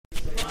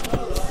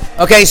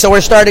Okay, so we're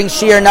starting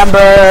Shir number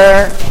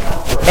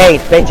 8,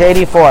 page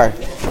 84.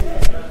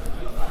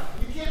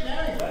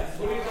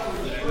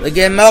 The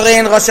Gemara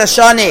in Rosh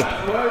Hashanah.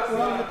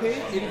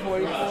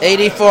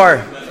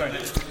 84.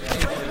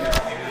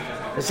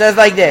 It says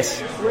like this.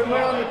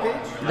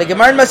 The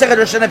Gemara in Masechet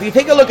Rosh Hashanah, if you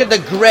take a look at the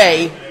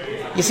gray,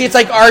 you see it's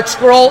like art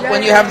scroll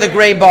when you have the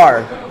gray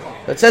bar.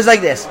 So it says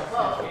like this.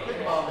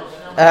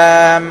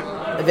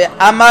 The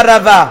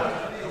Amarava.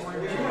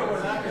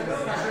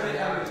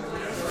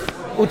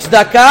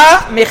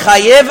 Tzedaka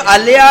mechayev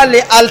alea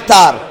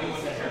lealtar.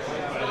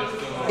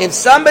 If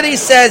somebody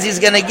says he's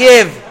going to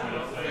give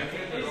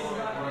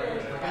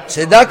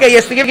tzedaka, he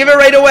has to give it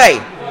right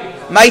away.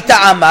 Mai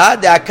ta'ama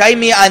de'akai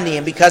mi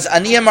aniyim, because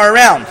aniyim are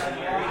around.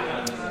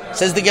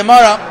 Says the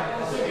Gemara,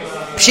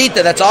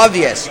 pshita, that's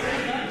obvious.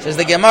 Says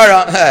the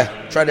Gemara,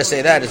 try to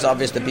say that, it's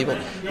obvious to people.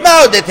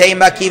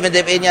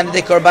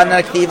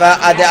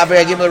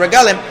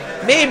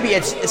 Maybe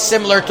it's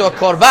similar to a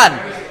korban.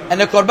 And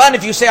the korban,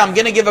 if you say, I'm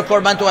going to give a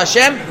korban to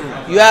Hashem,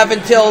 you have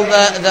until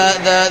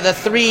the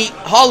 3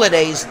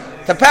 holidays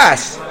to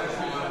pass.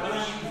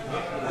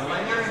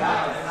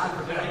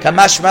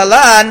 Kamash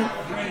malan,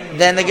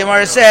 then the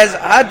Gemara says,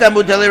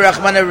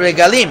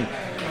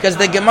 because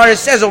the Gemara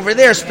says over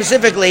there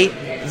specifically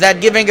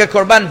that giving a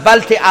korban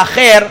balte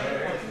acher,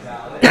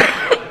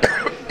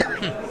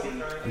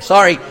 I'm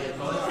sorry,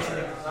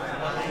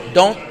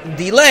 don't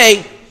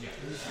delay.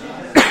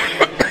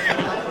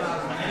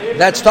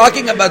 That's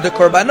talking about the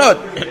korbanot.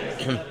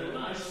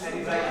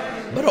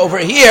 But over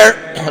here,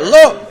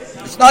 look,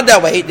 it's not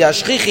that way. The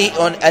ashchichi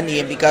on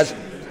aniyim, because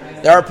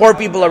there are poor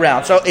people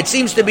around. So it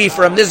seems to be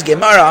from this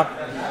Gemara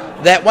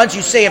that once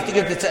you say you have to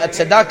give the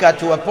tzedakah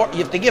to a poor,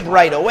 you have to give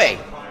right away.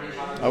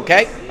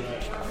 Okay?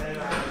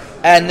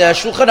 And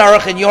Shulchan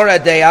Aruch in Yor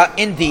Adeya,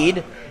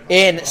 indeed,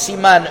 in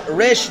Siman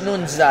Resh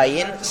Nun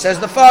Zayin, says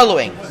the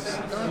following.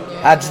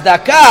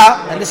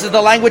 Tzedakah, and this is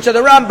the language of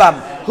the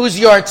Rambam, whose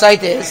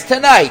yortzeit is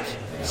tonight.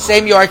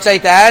 Same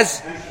yortzeit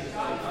as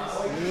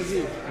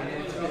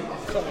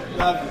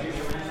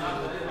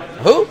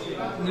who?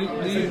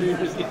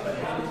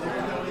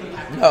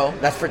 No,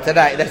 that's for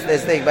tonight. That's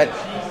this thing. But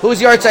whose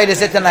yortzeit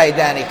is it tonight,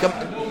 Danny?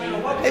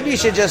 Maybe you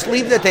should just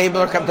leave the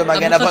table or come to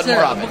Magen Avraham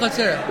more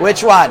often.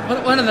 Which one?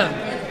 One of them.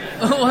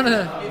 One of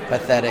them.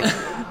 Pathetic.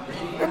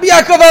 Rabbi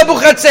Yaakov Abu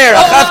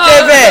Chatzera.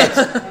 Chav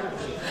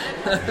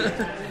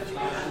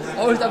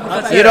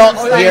You don't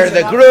hear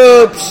the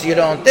groups. You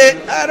don't.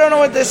 I don't know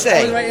what to say.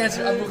 What was the right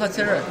answer? Abu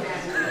Chatzera.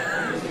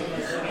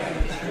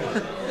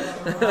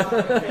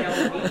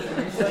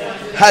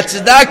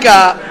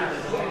 Tzedaka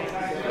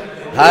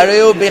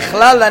hareu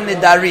bichlal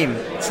nidarim.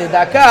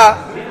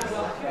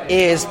 Tzedaka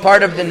is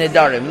part of the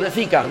nidarim.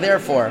 Lefikach,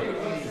 therefore,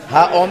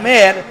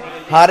 haomer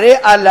hare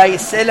alay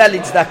sela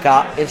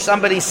litzedaka. If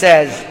somebody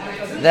says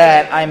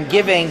that I'm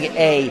giving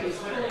a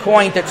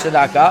coin to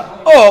tzedaka,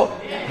 or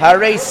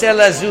hare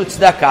sela zu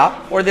tzedaka,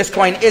 or this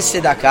coin is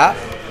tzedaka,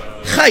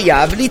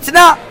 chayav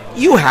litna.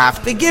 You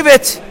have to give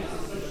it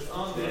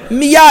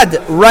miyad,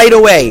 right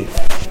away.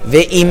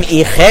 Ve'im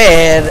icher,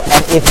 and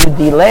if you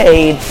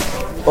delayed,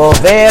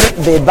 over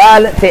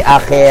bebal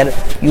te'acher,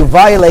 you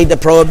violate the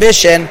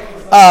prohibition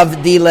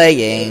of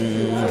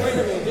delaying.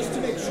 Just to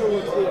make sure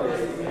we're clear,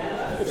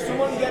 if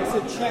someone gets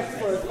a check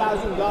for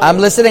 $1,000, I'm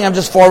listening. I'm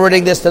just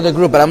forwarding this to the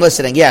group, but I'm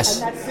listening.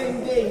 Yes. And that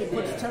same day he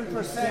puts 10%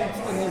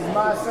 in his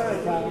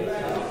maaser account,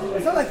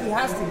 it's not like he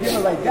has to give it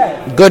like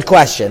that. Good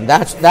question.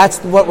 That's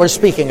what we're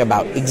speaking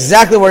about.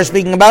 Exactly what we're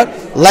speaking about.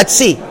 Let's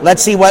see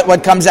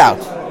what comes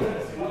out.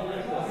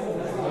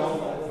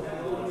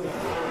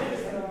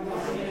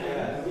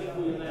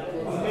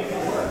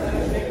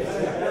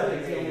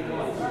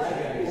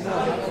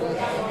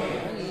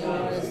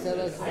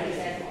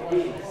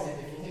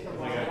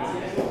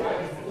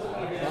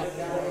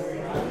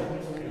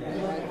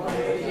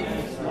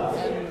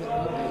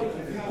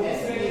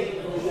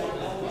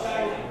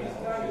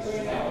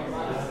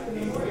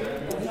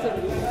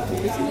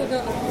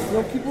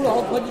 People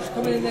all budgets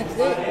coming in next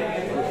day.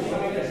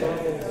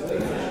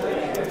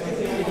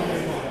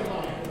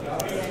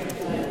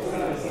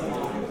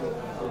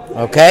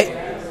 Okay.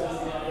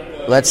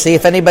 Let's see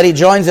if anybody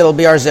joins. It'll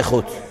be our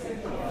zechut.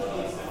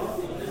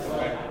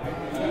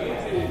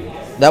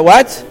 That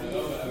what?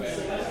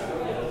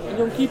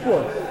 Yom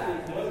Kippur.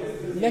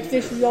 Next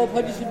day should be all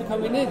budgets should be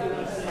coming in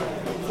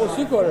for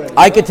Sukkot already.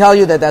 I could tell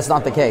you that that's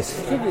not the case.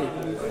 Should be.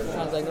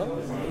 Sounds like no.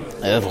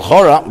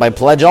 Chora, by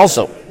pledge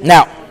also.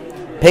 Now,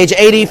 page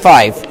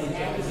 85.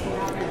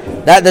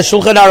 That the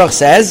Shulchan Aruch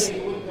says,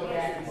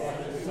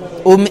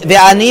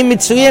 "Ve'anim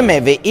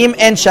mitzuyeme ve'im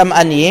en sham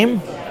aniyim,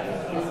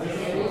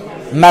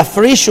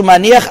 mafrish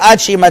umaniach ad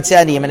sheyimatze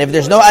aniyim." And if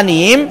there's no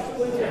aniyim,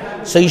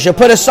 so you should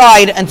put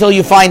aside until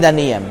you find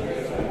aniyim.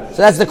 So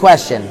that's the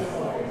question.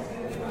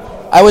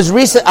 I was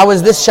this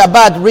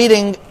Shabbat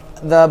reading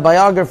the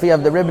biography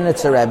of the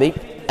Ribnitzer Rebbe,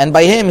 and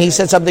by him he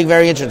said something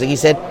very interesting. He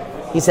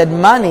said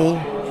money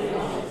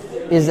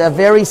is a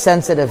very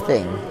sensitive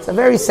thing. It's a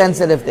very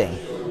sensitive thing.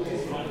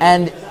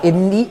 And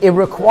it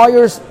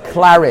requires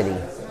clarity.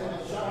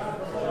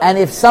 And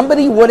if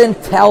somebody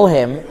wouldn't tell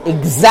him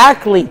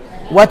exactly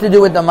what to do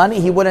with the money,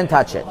 he wouldn't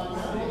touch it.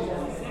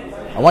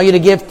 I want you to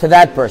give to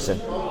that person.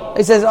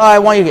 He says, I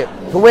want you to give.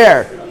 To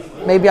where?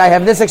 Maybe I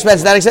have this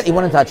expense, that expense. He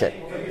wouldn't touch it.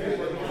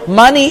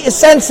 Money is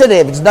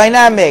sensitive. It's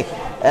dynamic.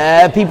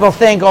 People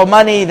think,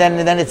 money,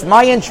 then it's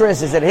my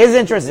interest. Is it his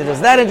interest? Is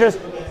it that interest?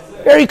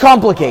 Very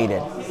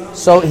complicated.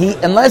 So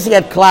unless he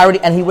had clarity,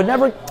 and he would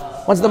never,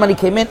 once the money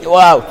came in,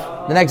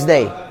 out the next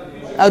day.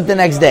 Out the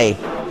next day.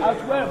 Out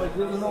where? But he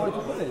doesn't know where to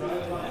put it.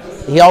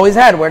 He always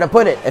had where to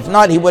put it. If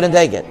not, he wouldn't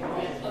take it.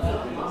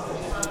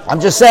 I'm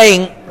just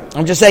saying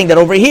that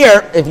over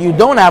here, if you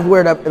don't have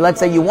where to, let's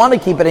say you want to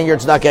keep it in your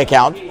tzedakah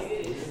account,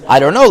 I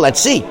don't know, let's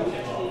see.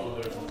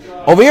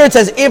 Over here it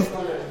says if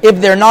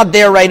they're not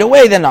there right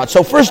away, they're not.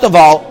 So first of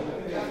all,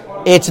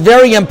 it's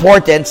very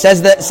important,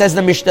 says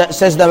the Mishnah,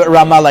 says the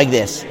Rama like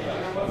this.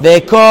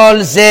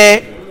 Ve'kol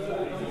ze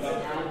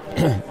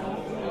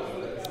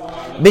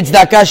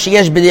b'tzedakah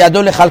sheyesh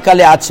b'yado lechalka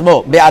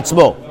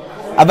be'atzmo.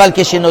 Aval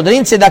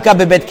keshenodrin tzedakah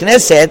bebet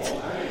knesset,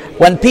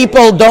 when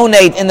people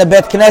donate in the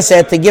Bet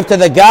Knesset to give to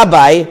the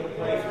Gabbai,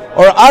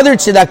 or other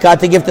tzedakah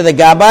to give to the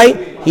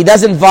Gabbai, he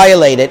doesn't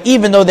violate it,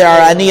 even though there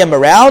are aniyim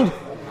around,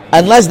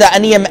 unless the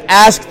aniyim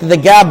asked the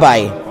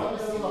Gabbai.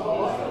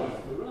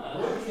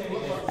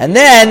 And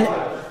then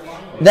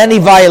he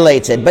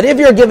violates it. But if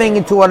you're giving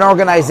it to an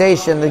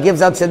organization that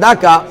gives out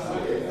tzedakah,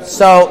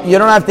 so you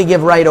don't have to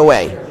give right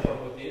away.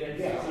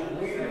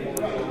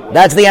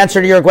 That's the answer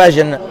to your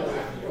question,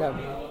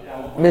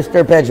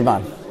 Mr.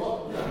 Pejman.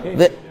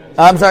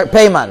 I'm sorry,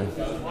 Payman.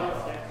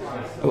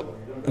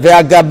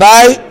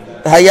 והגבאי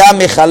היה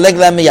מחלק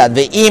להם מיד.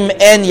 ואם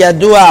אין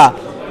ידוע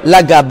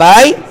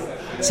לגבאי,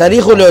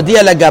 צריך הוא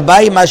להודיע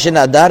לגבאי מה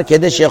שנדר,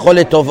 כדי שיכול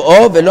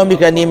לתובעו, ולא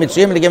מקרנים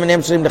מצויים, לגבי עניים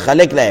מצויים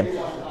לחלק להם.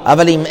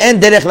 אבל אם אין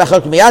דרך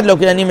לחלק מיד, לא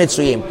קרנים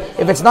מצויים.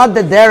 If it's not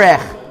the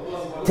derech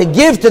to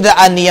give to the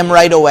aniyim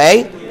right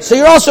away, so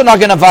you're also not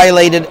going to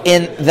violate it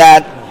in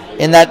that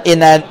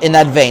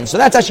vein. So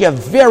that's actually a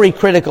very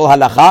critical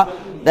halacha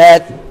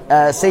that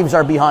saves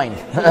our behind.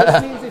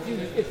 Which means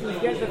if you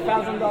get the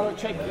 $1,000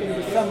 check in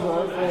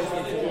December,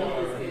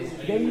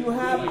 then you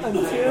have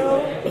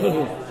until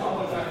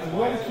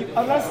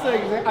unless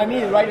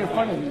right in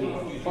front of you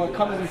or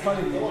comes in front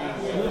of you,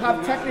 you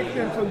have technically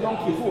until Yom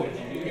Kippur.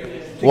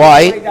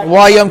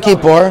 Why Yom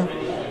Kippur?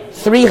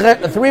 Three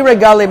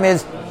regalim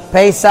is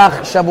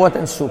Pesach, Shavuot,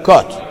 and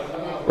Sukkot,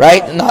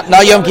 right?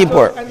 Not Yom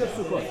Kippur.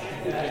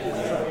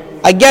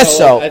 I guess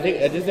so. I think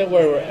isn't that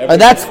where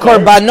that's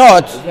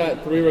korbanot. It's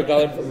not 3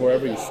 regalim from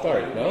wherever you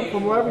start, no?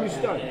 From wherever you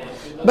start.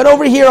 But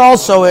over here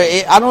also,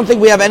 I don't think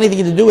we have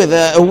anything to do with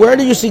it. Where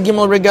do you see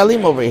Gimel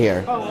Regalim over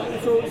here?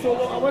 So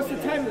what's the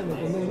time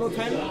limit? There's no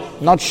time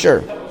limit? Not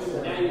sure. Doesn't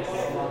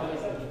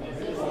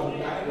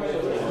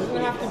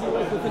have to be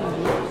like within a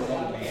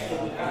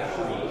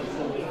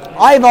year.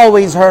 I've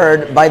always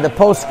heard by the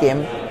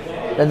poskim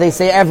that they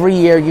say every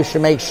year you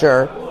should make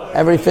sure,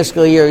 every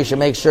fiscal year you should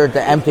make sure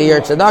to empty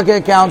your tzedakah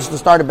accounts to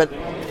start it. But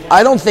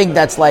I don't think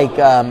that's like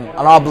an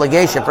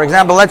obligation. For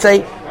example, let's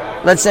say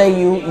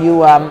you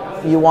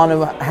want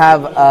to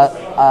have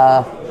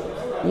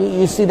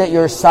you see that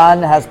your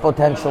son has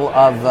potential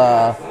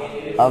of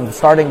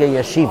starting a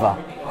yeshiva,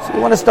 so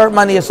you want to start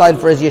money aside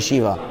for his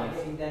yeshiva.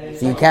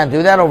 So you can't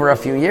do that over a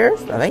few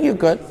years. I think you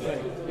could.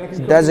 It's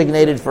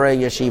designated for a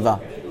yeshiva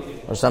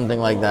or something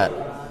like that.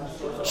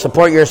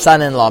 Support your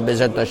son-in-law,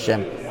 B'ezrat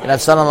Hashem. You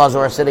have son-in-laws who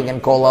are sitting in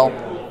Kolel.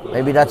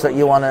 Maybe that's what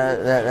you want to.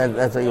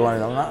 That's what you want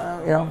to do.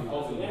 You know,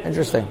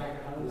 interesting.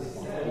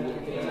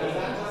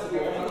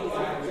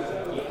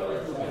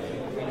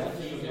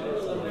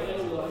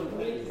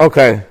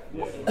 Okay.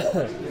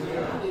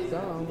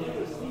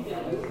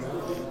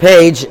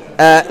 Page.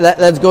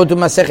 Let's go to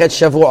Masechet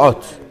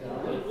Shavuot.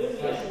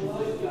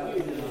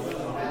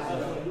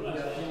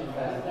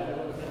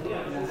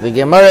 The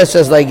Gemara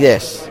says like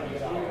this.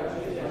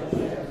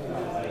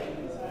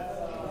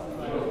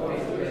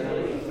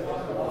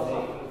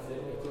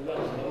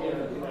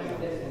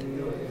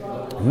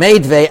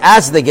 Meidvei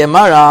asked the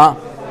Gemara,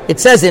 it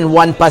says in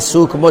one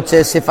pasuk,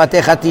 Motzeh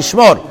sifatecha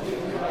tishmor,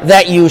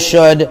 that you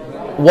should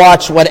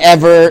watch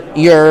whatever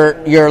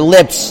your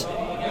lips,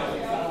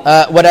 Noah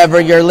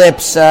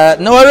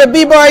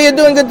Rabiba, how are you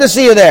doing? Good to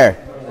see you there.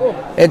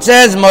 It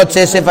says,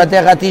 Motzeh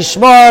sifatecha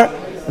tishmor,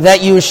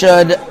 that you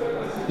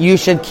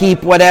should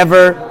keep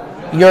whatever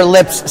your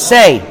lips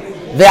say.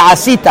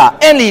 Ve'asita,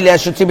 en li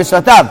le'ashutzi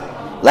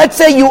b'svatav. Let's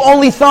say you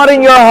only thought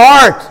in your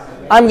heart,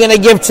 I'm going to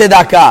give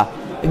tzedakah.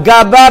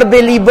 Gabar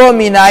belibo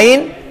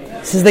minayin,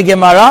 says the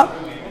Gemara.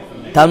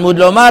 Talmud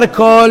lomar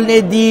kol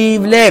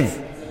nediv lev.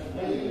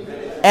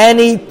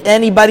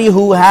 Anybody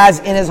who has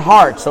in his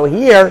heart. So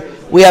here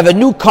we have a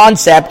new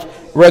concept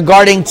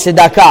regarding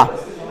tzedakah.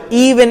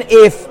 Even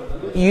if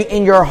you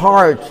in your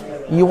heart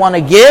you want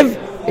to give,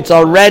 it's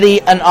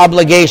already an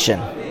obligation.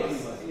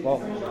 Well,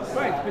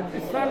 right, but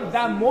it's not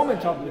that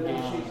moment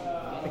obligation.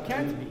 It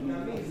can't be.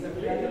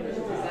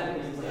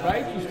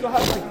 Right? You still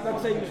have,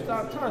 let's say you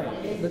start time.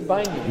 It's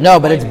binding. No,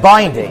 but it's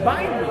binding.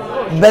 Binding.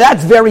 Oh, But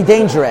that's very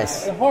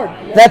dangerous. It's hard.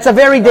 That's a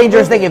very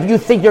dangerous thing. If you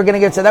think you're going to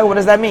give tzedakah, what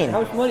does that mean?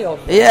 How much money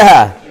also?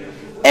 Yeah.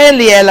 So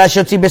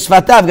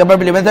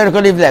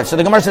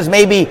the Gemara says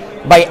maybe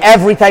by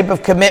every type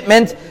of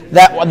commitment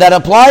that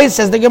applies.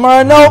 Says the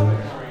Gemara, no.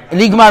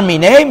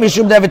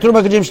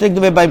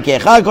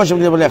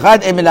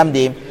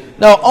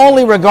 No,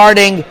 only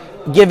regarding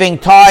giving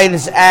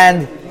tithes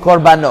and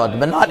korbanot,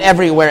 but not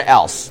everywhere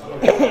else.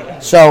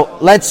 So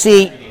let's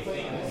see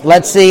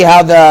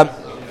how the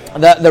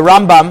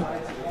Rambam,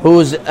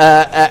 who's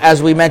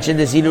as we mentioned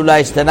is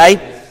Hilulais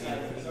tonight,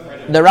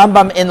 the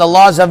Rambam in the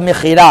laws of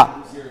Mechira,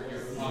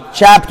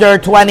 chapter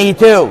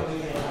 22,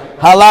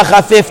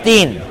 halacha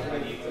 15,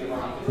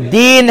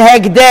 din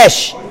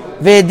hekdesh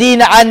vedin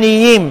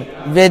aniyim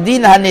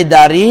vedin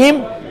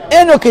hanidarim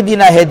eno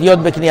kedina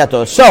hediot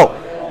bekniyato. So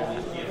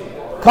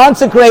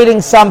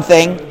consecrating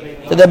something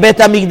to the Bet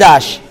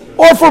HaMikdash,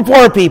 or for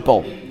poor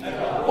people,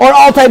 or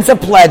all types of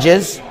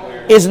pledges,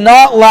 is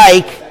not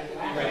like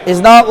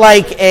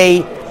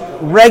a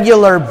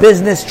regular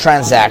business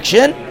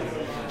transaction.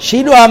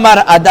 Shilu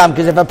Amar Adam,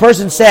 because if a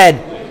person said,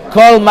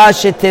 Kol ma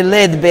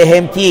sheteled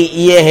behemti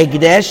yeh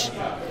hekdesh,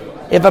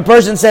 if a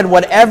person said,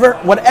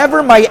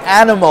 whatever my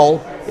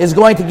animal is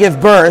going to give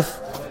birth,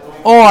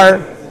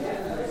 or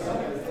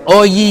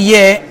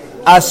yeh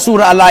asur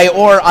alai,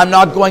 or I'm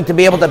not going to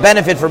be able to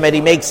benefit from it,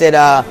 he makes it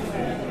a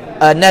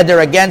neder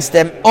against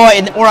him, or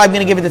I'm going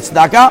to give it to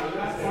tzedakah,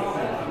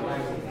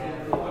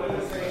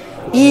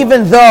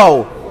 even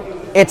though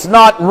it's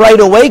not right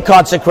away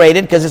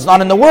consecrated because it's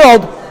not in the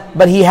world,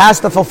 but he has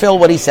to fulfill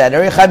what he said.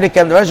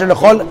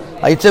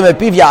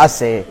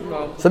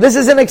 So this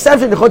is an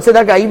exception to chod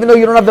tzedakah. Even though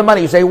you don't have the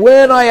money, you say,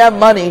 when I have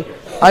money,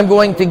 I'm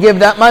going to give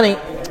that money.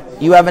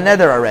 You have a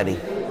neder already.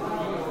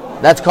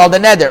 That's called a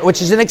neder,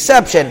 which is an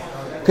exception.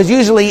 Because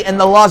usually in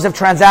the laws of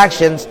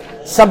transactions,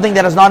 something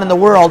that is not in the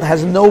world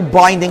has no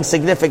binding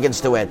significance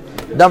to it.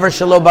 Davar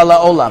shelo bala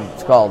olam,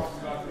 it's called.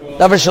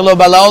 Davar shelo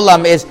bala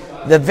olam is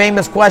the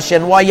famous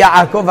question why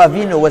Yaakov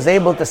Avinu was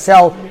able to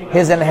sell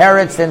his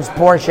inheritance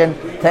portion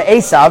to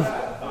Esav.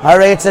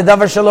 It's a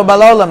davar shelo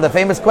bala olam, the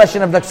famous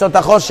question of the Ksot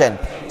HaChoshen.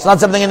 It's not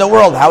something in the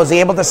world. How was he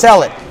able to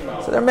sell it?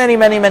 So there are many,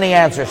 many, many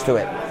answers to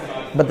it.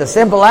 But the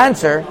simple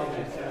answer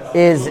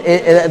is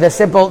the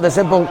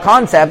simple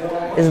concept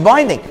is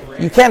binding.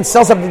 You can't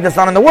sell something that's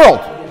not in the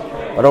world,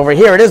 but over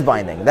here it is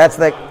binding. That's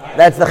the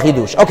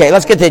chidush. Okay,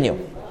 let's continue.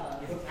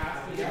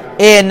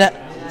 In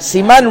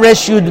Siman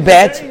Resh Yud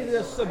Bet,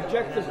 It's a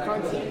subjective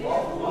concept.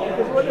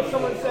 Because what if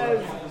someone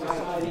says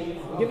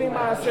giving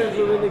maaser is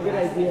a really good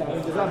idea?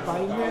 Does that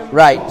bind him?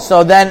 right?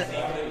 So then,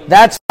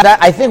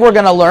 I think we're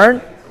going to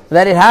learn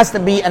that it has to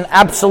be an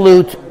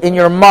absolute in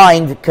your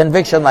mind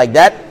conviction like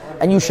that,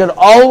 and you should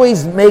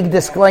always make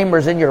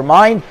disclaimers in your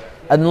mind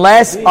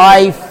unless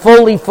I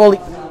fully.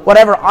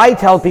 Whatever I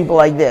tell people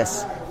like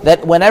this,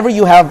 that whenever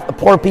you have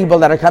poor people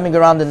that are coming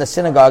around in the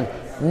synagogue,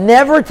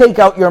 never take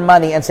out your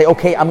money and say,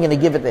 okay, I'm going to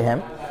give it to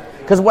him.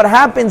 Because what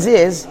happens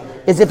is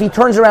if he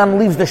turns around and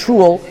leaves the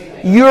shul,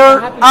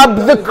 you're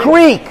up the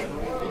creek.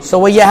 So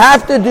what you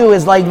have to do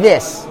is like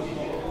this.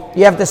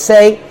 You have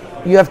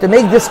to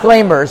make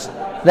disclaimers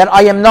that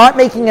I am not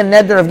making a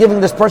neder of giving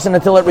this person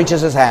until it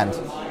reaches his hand.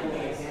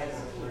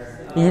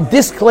 You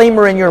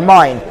disclaimer in your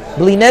mind.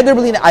 Bli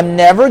neder, I'm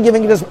never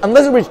giving this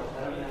unless it reaches.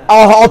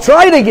 I'll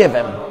try to give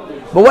him.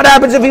 But what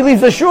happens if he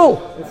leaves the shul?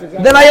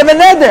 Then I have a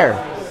neder.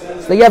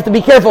 So you have to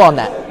be careful on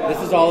that. This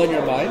is all in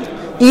your mind?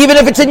 Even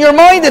if it's in your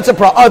mind, it's a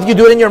problem. Oh, if you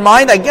do it in your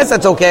mind, I guess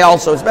that's okay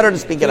also. It's better to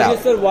speak it You out.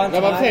 just said one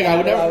No, but I'm saying I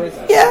would never,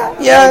 Yeah.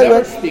 I would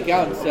never speak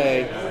out and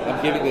say,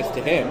 I'm giving this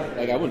to him.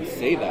 Like, I wouldn't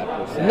say that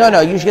per se. No,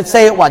 you should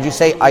say it once. You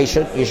say,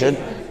 you should.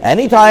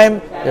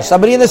 Anytime there's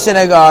somebody in the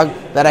synagogue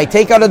that I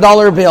take out a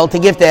 $1 bill to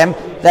give to him,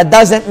 that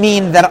doesn't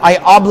mean that I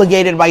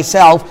obligated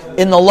myself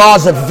in the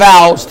laws of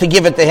vows to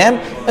give it to him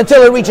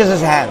until it reaches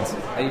his hands.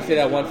 And you say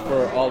that once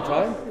for all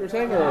time, you were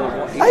saying?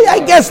 Or I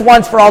guess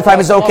once for all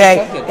time is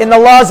okay. In the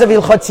laws of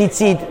Ilchot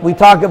Tzitzit, we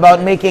talk about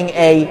making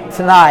a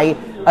Tanai,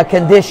 a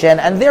condition,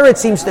 and there it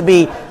seems to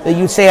be that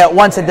you say it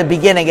once at the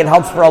beginning, it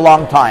helps for a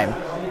long time.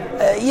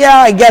 Yeah,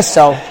 I guess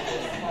so.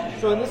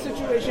 So in this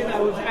situation, I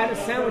was at a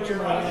sandwich in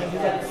my hand.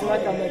 He's like,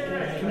 select. I'm like,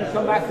 can you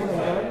come back when I'm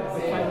done?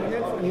 Like 5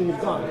 minutes, and he was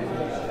gone.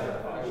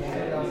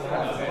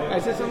 I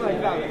said something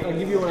like that. I'll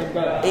give you when I'm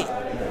done.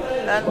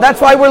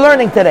 That's why we're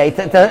learning today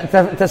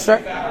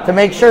to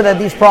make sure that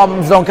these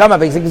problems don't come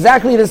up. It's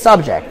exactly the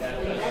subject.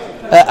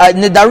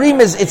 Nidarim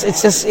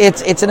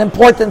it's an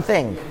important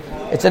thing.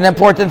 It's an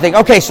important thing.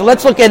 Okay, so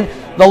let's look in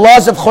the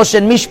laws of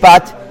Choshen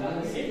Mishpat,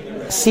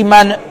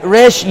 Siman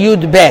Resh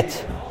Yud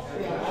Bet.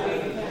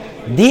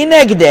 Din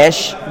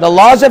Hekdesh, the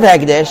laws of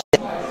Hekdesh,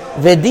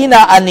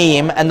 Vedina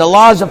Aniyim, and the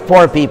laws of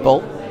poor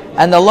people,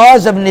 and the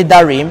laws of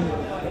Nidarim,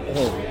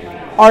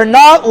 are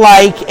not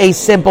like a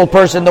simple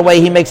person the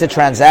way he makes a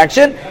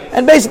transaction,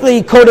 and basically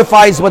he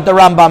codifies what the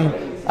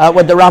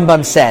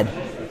Rambam said.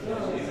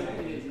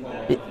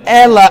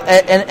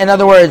 In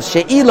other words,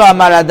 She'ilo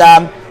Amar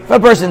Adam, if a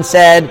person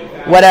said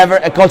whatever,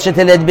 Kol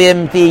sheteled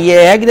b'imti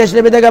yeh hekdesh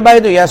lebedek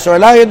habayit yasor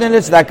la yodin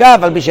letzedakah,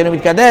 val b'shenu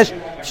mitkadesh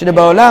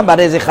שבעולם,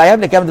 והרי זה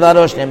חייב לקיים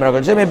דברו שנאמר.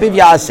 מפיו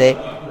יעשה.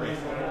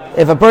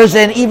 If a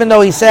person, even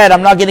though he said,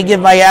 I'm not going to give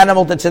my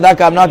animal to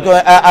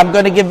tzedakah, I'm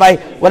going to give my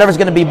whatever's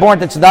going to be born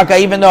to tzedakah,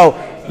 even though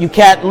you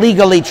can't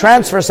legally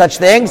transfer such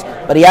things,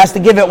 but he has to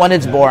give it when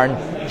it's born.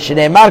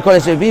 שנאמר כל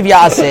סביב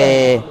יעשה.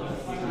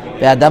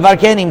 והדבר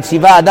כן, אם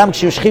ציווה אדם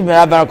כשהוא שכיב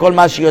מעבר כל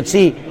מה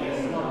שיוציא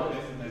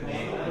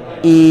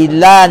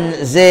אילן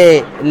זה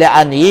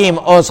לעניים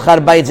או שכר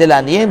בית זה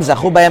לעניים,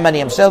 זכו בהם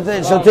עניים. So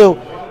too,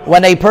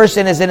 when a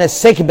person is in a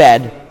sick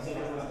bed,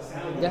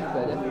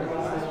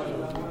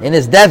 in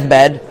his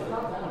deathbed,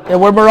 and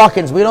we're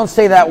Moroccans, we don't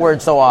say that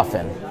word so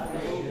often.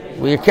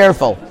 We're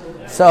careful.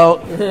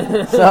 So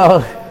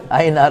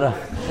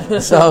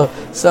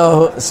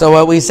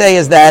what we say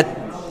is that,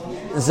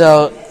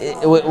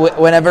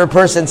 whenever a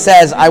person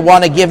says, I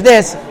want to give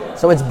this,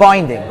 so it's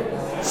binding.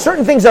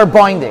 Certain things are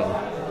binding,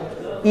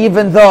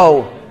 even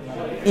though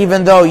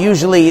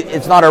usually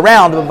it's not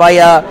around, but by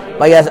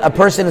a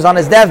person who's on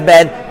his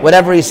deathbed,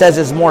 whatever he says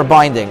is more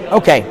binding.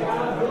 Okay.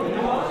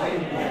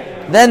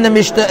 Then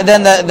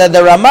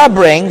the Rama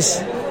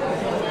brings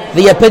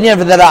the opinion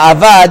of the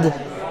Ra'avad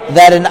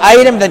that an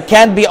item that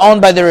can't be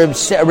owned by the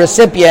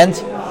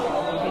recipient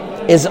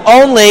is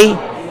only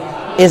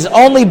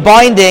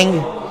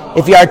binding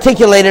if you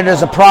articulate it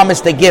as a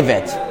promise to give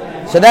it.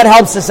 So that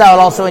helps us out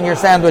also in your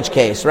sandwich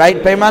case, right,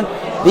 Peyman?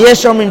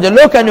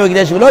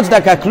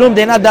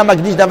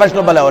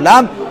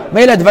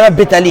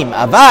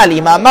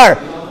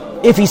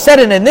 If he said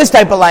it in this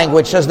type of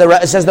language, says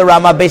the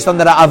Rama based on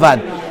the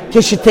Ra'avad,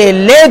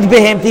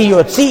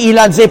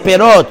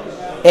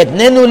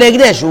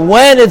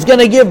 when it's going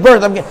to give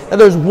birth, in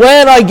other words,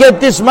 when I get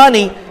this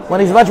money, when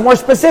he's much more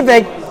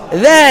specific,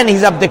 then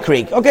he's up the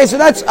creek. Okay, so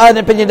that's an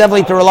opinion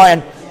definitely to rely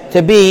on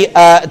to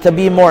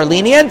be more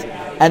lenient.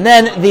 And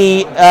then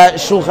the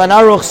Shulchan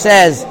Aruch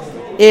says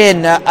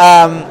in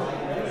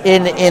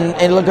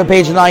look at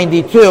page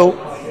 92.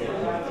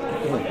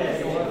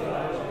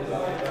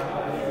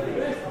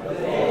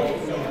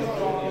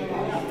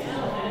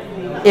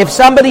 If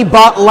somebody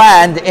bought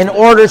land in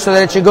order so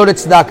that it should go to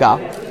tzedakah,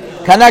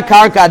 kana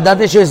karka adat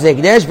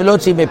shezegdesh v'lo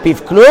tzim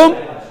mepiv klum,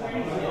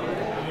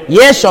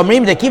 yesh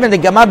omrim dekiven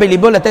degama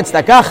belibo latet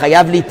tzedakah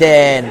chayav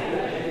liten.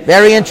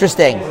 Very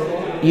interesting.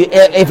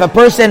 If a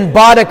person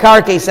bought a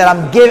karka, he said,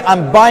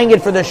 I'm buying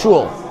it for the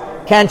shul,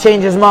 can't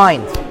change his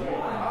mind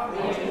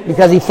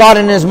because he thought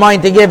in his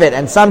mind to give it.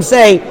 And some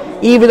say,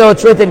 even though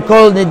it's written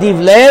kol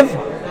nediv lev,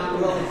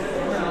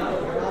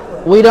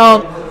 we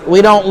don't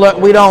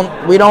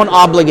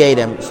obligate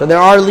him. So there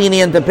are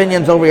lenient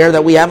opinions over here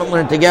that we haven't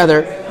learned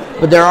together,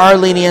 but there are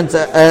lenient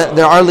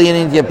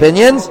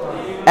opinions.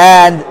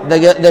 And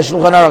the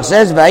Shulchan Aruch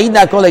says,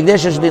 "Va'idna kol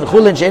ekdesh shedin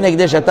chulin she'en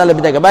ekdesh atal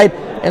lebedek habayit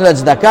en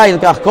letzedakah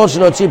yilkach kol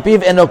shelo tzir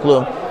piv eno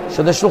klum."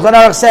 So the Shulchan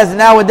Aruch says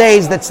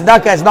nowadays that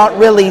tzedakah is not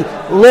really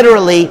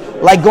literally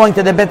like going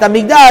to the Bet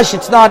HaMikdash.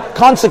 It's not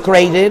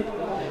consecrated,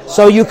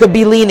 so you could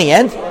be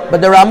lenient.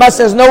 But the Rama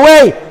says, no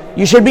way,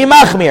 you should be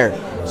machmir.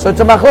 So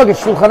it's a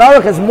machlokes. Shulchan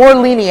Aruch is more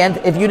lenient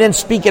if you didn't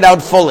speak it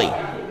out fully,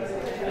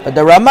 but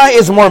the Rama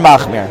is more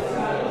machmir.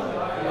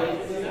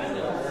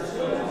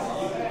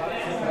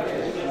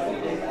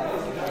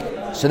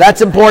 So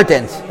that's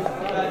important.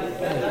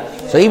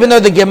 So even though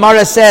the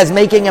Gemara says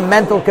making a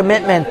mental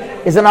commitment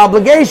is an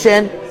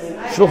obligation,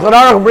 Shulchan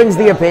Aruch brings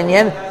the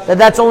opinion that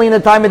that's only in the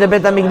time of the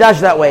Bet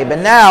HaMikdash that way. But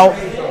now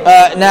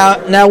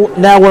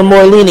we're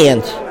more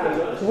lenient.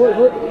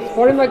 We're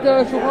starting like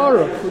the Shulchan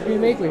Aruch would be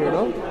making here,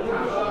 no?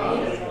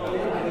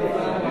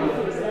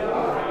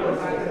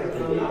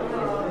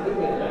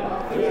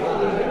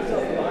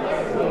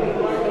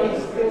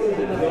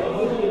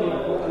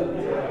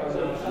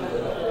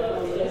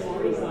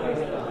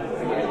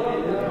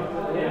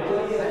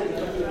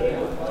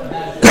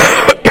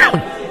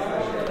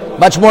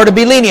 Much more to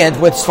be lenient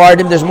with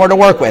Sfardim. There's more to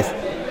work with,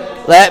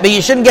 but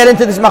you shouldn't get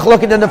into this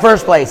machloket in the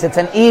first place. It's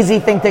an easy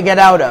thing to get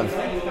out of.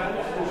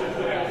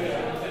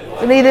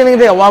 It's an easy thing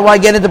to do. Why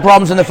get into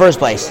problems in the first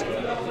place?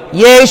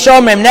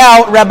 Yeshomim.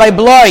 Now, Rabbi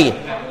Bloy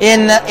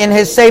in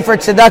his Sefer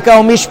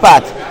Tzedaka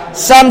Mishpat.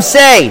 Some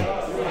say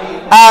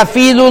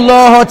afilu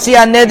lo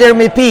hotzia neder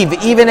mipiv,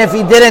 even if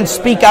he didn't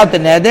speak out the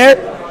neder,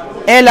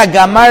 ela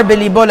gamar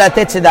belibo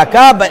latet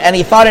tzedakah, and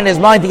he thought in his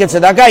mind to give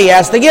tzedakah, he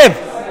has to give.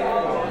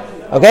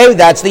 Okay,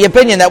 that's the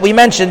opinion that we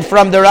mentioned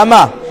from the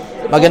Rama.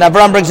 Magen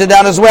Avraham brings it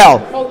down as well.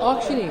 It's called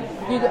auctioning.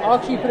 You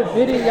auction, you put a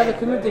bid in, you have a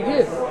commitment to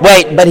give.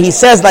 Wait, but he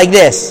says like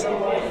this.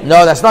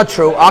 No, that's not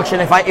true. Auction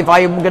if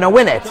I'm going to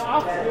win it.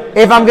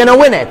 If I'm going to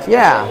win it,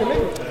 yeah.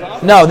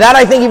 No, that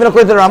I think even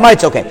according to the Rama,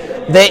 it's okay.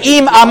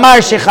 Ve'im amar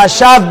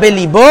shechashav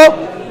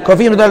belibo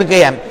kofim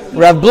l'kayem.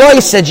 Rav Bloy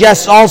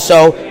suggests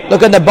also,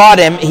 look at the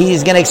bottom,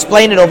 he's going to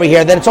explain it over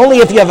here, that it's only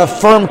if you have a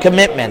firm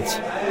commitment.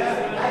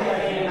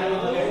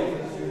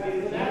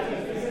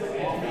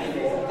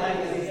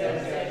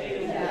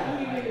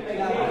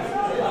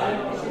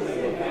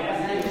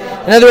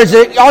 In other words,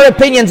 there are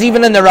opinions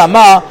even in the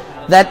Rama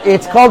that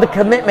it's called a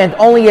commitment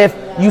only if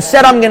you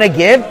said I'm going to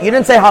give, you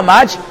didn't say how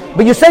much,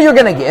 but you said you're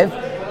going to give,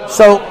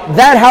 so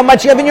that how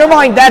much you have in your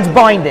mind, that's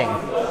binding.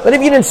 But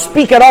if you didn't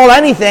speak at all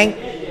anything,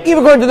 even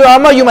according to the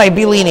Rama, you might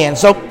be lenient.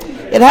 So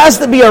it has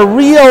to be a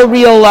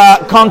real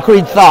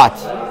concrete thought.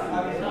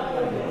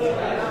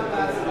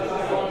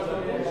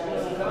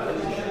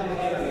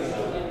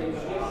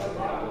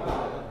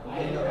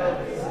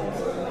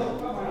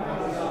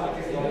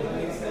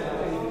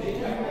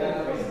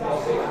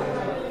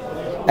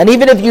 And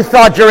even if you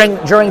thought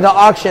during the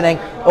auctioning,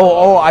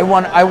 I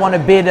want to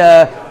bid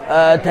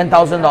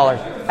 $10,000,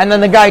 and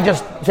then the guy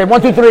just said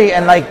 1, 2, 3,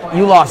 and like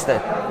you lost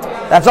it.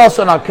 That's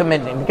also not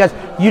committing, because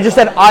you just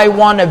said I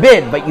want to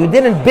bid, but you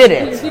didn't bid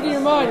it.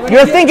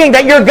 You're thinking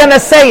that you're gonna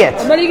say it.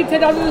 I'm ready to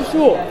get 10,000 in the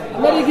shul.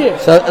 I'm ready to give.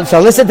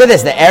 So listen to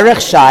this. The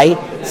Erech Shai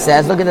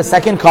says, look at the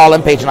second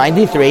column, page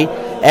 93.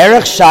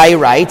 Erech Shai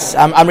writes,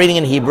 I'm reading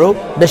in Hebrew.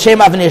 B'Shem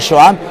Avnei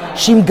Shoam,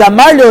 Shim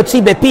Gamar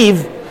Leotzi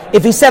Bepiv.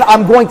 If he said,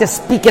 I'm going to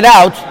speak it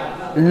out,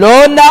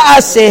 Lo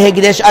Na'aseh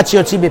Hegdesh At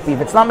Yotzi Bepiv.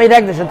 It's not made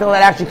Hegdesh until it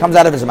actually comes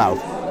out of his mouth.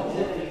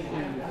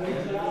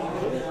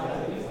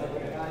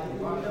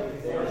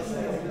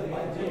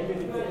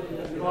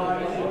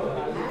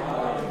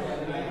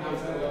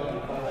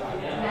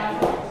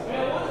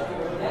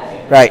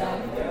 Right.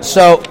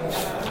 So,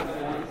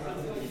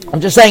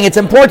 I'm just saying it's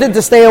important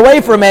to stay away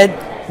from it,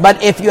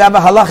 but if you have a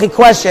halachic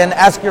question,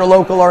 ask your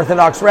local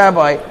Orthodox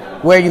rabbi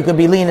where you can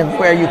be lenient,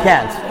 where you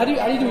can't. How do you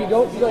do?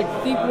 You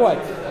think what?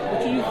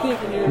 What should you think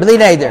when you're... Bli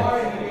neder.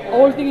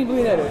 Always thinking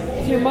bli neder.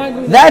 It's your mind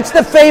bli neder. That's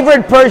the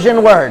favorite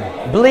Persian word.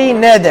 Bli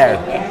neder.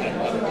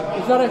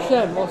 It's not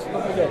Hashem. Don't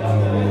forget.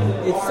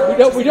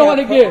 We don't want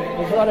to give.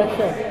 It's not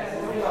Hashem.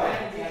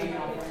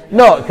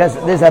 No, because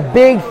there's a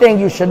big thing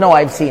you should know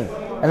I've seen.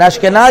 An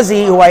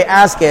Ashkenazi who I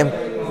ask him,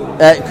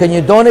 can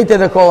you donate to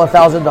the call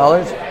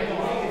 $1,000?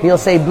 He'll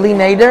say bli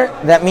neder.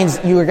 That means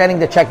you are getting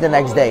the check the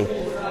next day.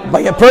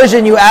 But a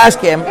Persian, you ask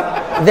him,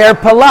 they're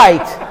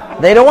polite.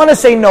 They don't want to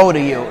say no to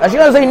you.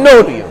 Ashkenazis say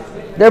no to you.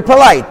 They're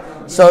polite.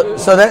 So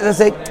they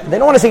say they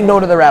don't want to say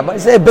no to the rabbi. They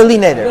say bli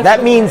neder.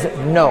 That means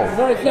no.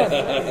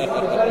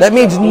 That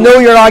means no,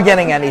 you're not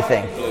getting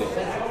anything.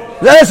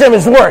 The other term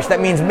is worse. That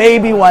means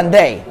maybe one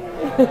day.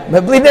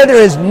 But bli neder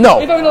is no.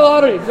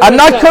 I'm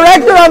not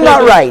correct or I'm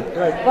not right.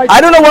 I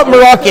don't know what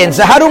Moroccans.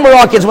 How do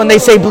Moroccans when they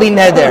say bli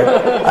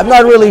neder? I'm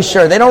not really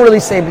sure. They don't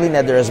really say bli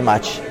neder as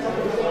much.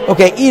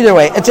 Okay, either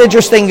way, it's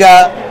interesting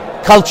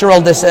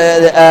cultural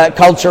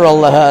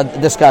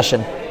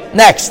discussion.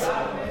 Next,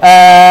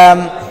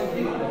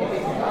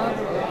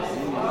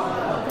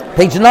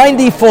 page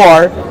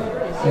 94,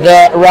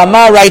 the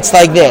Rama writes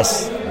like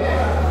this: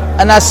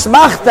 an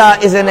asmachta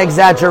is an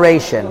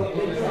exaggeration.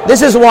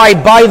 This is why,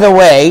 by the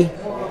way,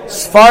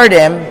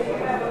 Sephardim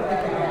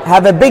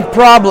have a big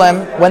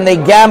problem when they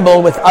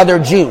gamble with other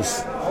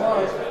Jews.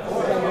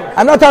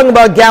 I'm not talking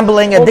about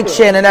gambling,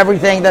 addiction, and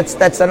everything.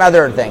 That's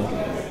another thing.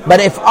 But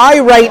if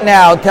I right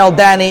now tell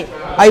Danny,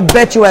 I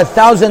bet you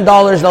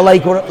 $1,000 the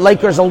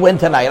Lakers will win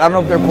tonight. I don't know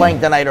if they're playing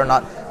tonight or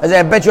not. I say,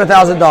 I bet you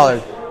 $1,000.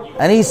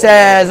 And he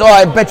says,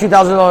 I bet you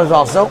 $1,000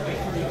 also.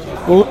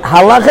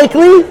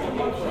 Halachically,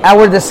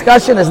 our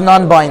discussion is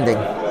non-binding.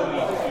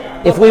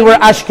 If we were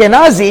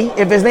Ashkenazi,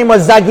 if his name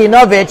was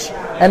Zaginovich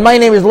and my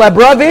name is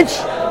Lebrovich,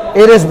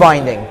 it is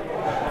binding.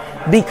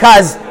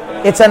 Because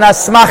it's an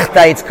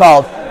asmachta, it's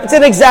called. It's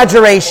an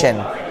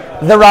exaggeration.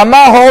 The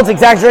Rama holds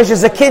exaggeration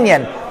is a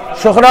kinyan.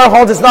 Shulchan Aruch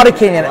holds it's not a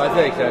kinyan. Why is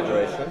that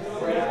exaggeration?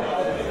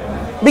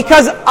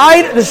 Because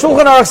the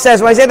Shulchan Aruch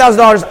says, when I say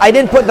 $1,000, I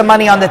didn't put the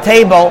money on the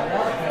table.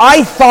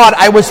 I thought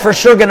I was for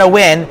sure going to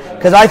win,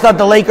 because I thought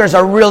the Lakers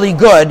are really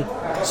good.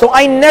 So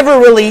I never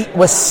really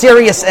was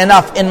serious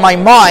enough in my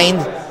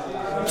mind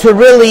to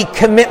really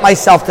commit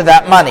myself to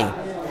that money.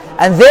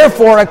 And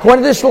therefore,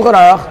 according to the Shulchan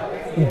Aruch,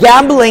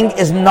 gambling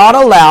is not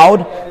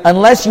allowed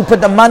unless you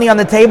put the money on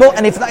the table,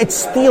 and if not, it's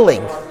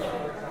stealing.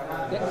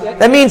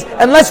 That means,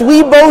 unless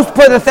we both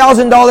put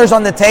 $1,000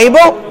 on the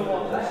table,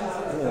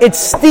 it's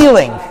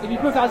stealing.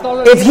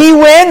 If he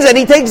wins and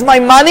he takes my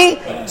money,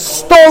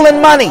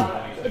 stolen money.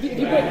 If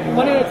you put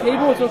money on the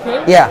table, it's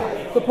okay? Yeah.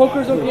 The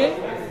poker's okay?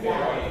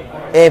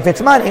 If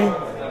it's money.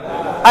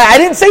 I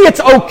didn't say it's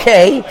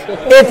okay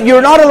if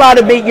you're not allowed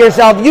to make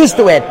yourself used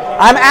to it.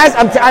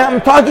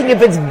 I'm talking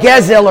if it's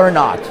gezel or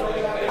not.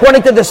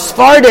 According to the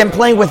Sephardim,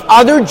 playing with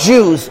other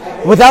Jews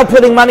without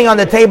putting money on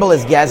the table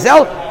is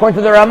gezel. According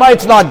to the Rama,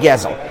 it's not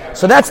gezel.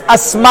 So that's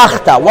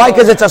asmachta. Why?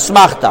 Because it's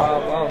asmachta,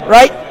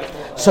 right?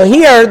 So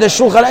here the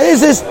Shulchan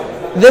this is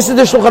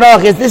the Shulchan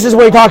Aruch. This is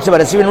where he talks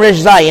about it. It's even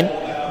Rish Zayin,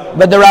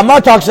 but the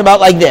Rama talks about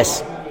like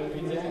this.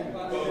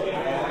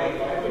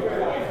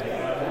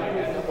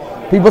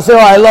 People say,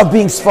 I love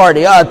being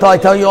Sephardi. I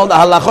tell you all the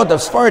halachot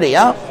of Sephardi.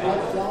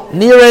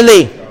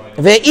 Nireli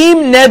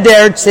ve'im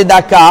neder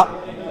tzedaka.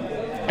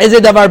 Is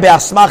it davar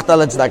be'asmachta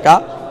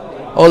letzedaka?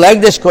 Or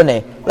legdesh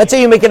koneh. Let's say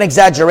you make an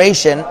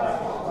exaggeration.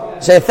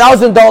 Say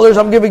 $1,000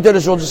 I'm giving to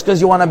the shul just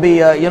because you want to be,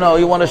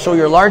 you want to show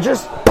your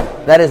largest.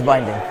 That is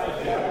binding.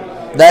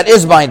 That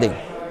is binding.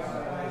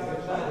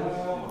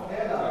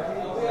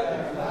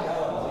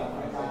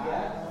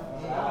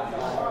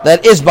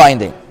 That is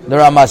binding. The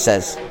Rama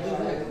says.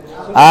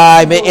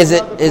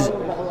 Is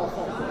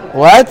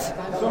what?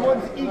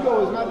 Someone's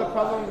ego is not the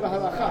problem of the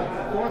halacha.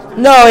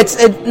 No,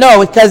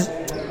 no, because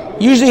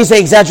usually you say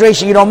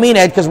exaggeration, you don't mean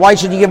it, because why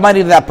should you give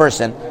money to that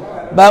person?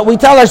 But we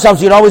tell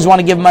ourselves you'd always want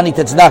to give money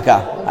to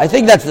tzedakah. I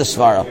think that's the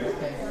svara.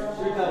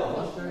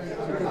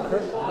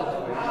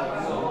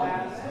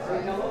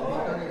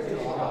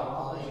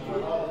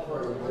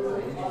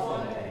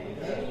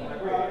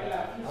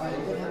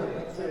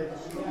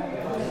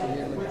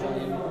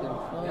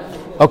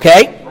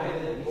 Okay.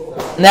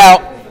 Now,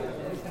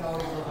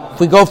 if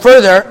we go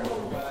further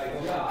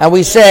and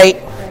we say,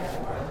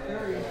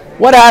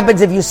 what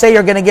happens if you say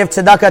you're going to give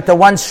tzedakah to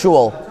one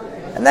shul,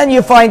 and then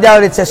you find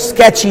out it's a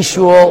sketchy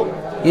shul,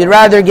 you'd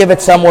rather give it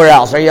somewhere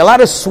else? Are you allowed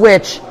to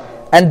switch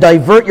and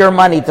divert your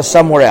money to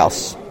somewhere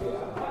else?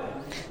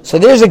 So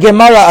there's a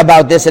Gemara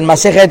about this in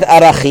Masechet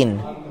Arachin,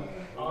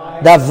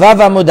 Daf Vav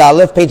Amud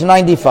Aleph, page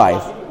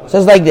 95. It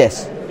says like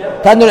this.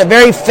 Tanur, a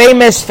very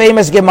famous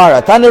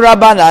Gemara. Tanur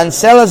Rabbanan,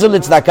 Selazul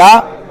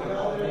Tzedakah.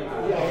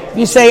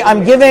 You say,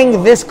 I'm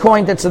giving this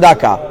coin to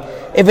tzedakah.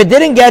 If it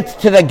didn't get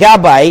to the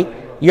gabbai,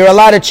 you're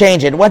allowed to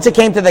change it. Once it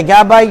came to the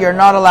gabbai, you're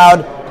not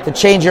allowed to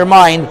change your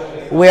mind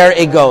where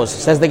it goes.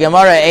 Says the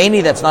Gemara,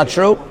 Eini, that's not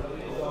true.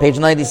 Page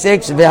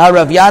 96. V'ha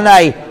Rav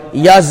Yanai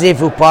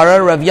yazif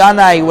upara. Rav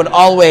Yanai would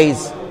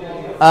always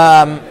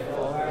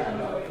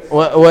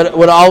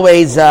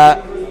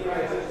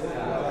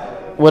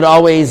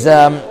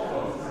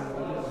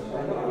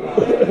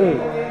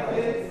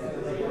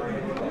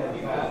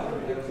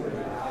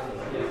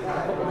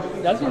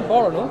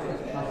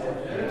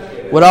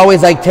would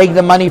always like take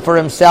the money for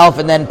himself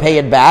and then pay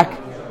it back.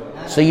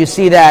 So you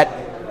see that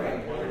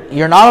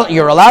you're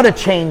allowed to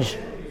change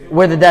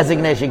where the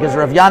designation, because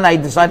Rav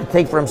Yanai decided to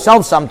take for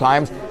himself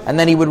sometimes, and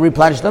then he would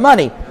replenish the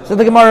money. So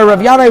the Gemara, Rav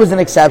Yanai was an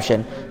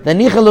exception. The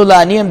nichalu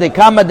la'aniyim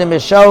dekama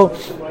demisho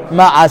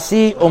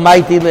ma'asi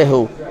umaiti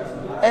lehu.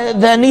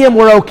 The aniyim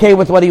were okay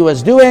with what he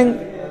was doing,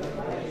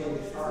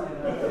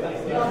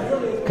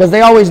 because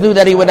they always knew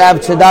that he would have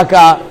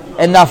tzedakah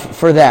enough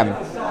for them.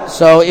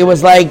 So it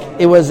was like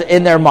it was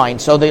in their mind.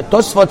 So the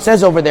Tosfot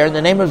says over there, in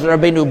the name of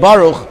Rabbeinu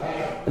Baruch,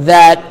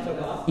 that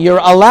you're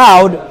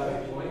allowed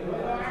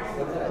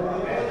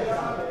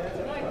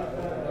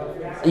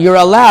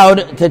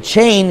to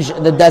change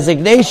the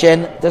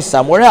designation to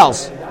somewhere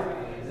else,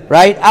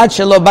 right? Ad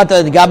shelo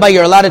bata gaba,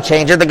 you're allowed to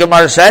change it. The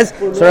Gemara says.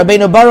 So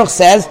Rabbeinu Baruch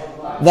says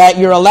that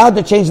you're allowed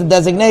to change the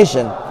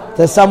designation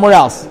to somewhere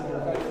else.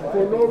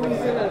 For no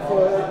reason and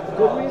for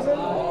good reason?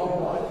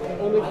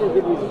 Only for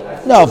good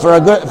reason. No, for a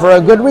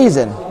good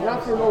reason.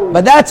 Not for no reason.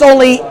 But that's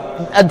only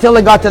until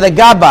it got to the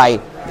gabbai.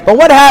 But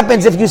what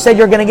happens if you said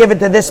you're going to give it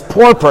to this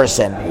poor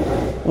person?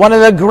 One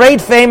of the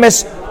great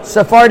famous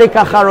Sephardic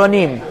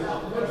Acharonim,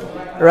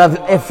 Rav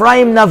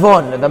Ephraim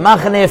Navon, the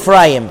Machane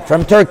Ephraim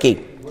from Turkey.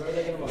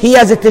 He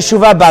has a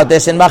teshuvah about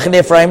this in Machane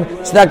Ephraim,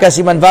 Tzedaka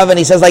Siman Vav, and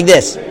he says like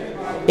this: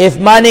 if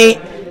money,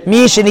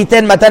 mi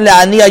sheniten matan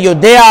le'aniya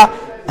yodea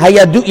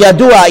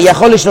hayadua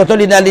yachol lishnoto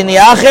linalini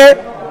acher,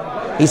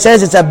 he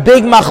says it's a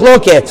big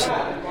machloket,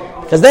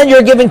 because then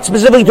you're giving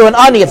specifically to an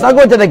ani. It's not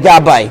going to the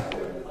gabbai.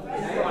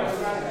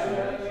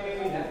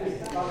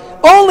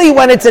 Only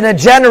when it's in a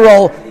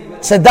general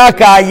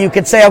tzedakah, you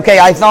could say, okay,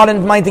 I thought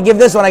in mind to give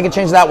this one, I could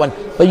change that one.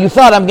 But you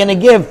thought I'm going to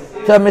give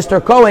to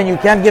Mr. Cohen, you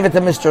can't give it to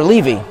Mr.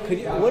 Levy.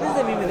 What does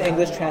it mean with the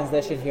English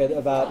translation here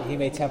about he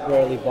may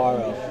temporarily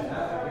borrow?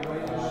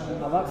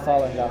 I'm not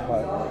following that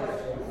part.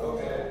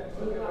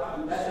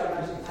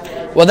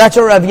 Well, that's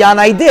what Rav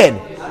Yanai did.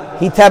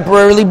 He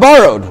temporarily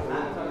borrowed.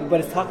 But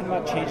it's talking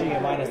about changing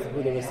your mind as to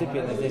who the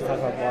recipient is. It's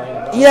talking about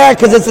borrowing. Yeah,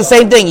 because it's the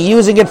same thing,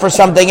 using it for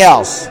something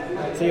else.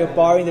 So you're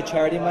borrowing the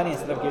charity money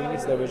instead of giving it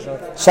to the original?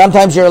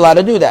 Sometimes you're allowed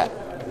to do that.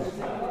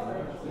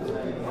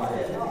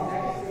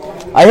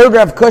 I heard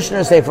Rav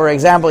Kushner say, for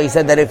example, he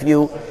said that if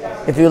you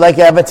like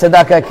have a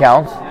tzedakah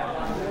account,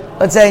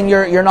 let's say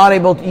you're not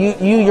able to,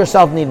 you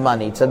yourself need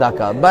money,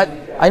 tzedakah, but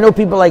I know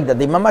people like that.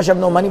 They mamash have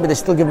no money, but they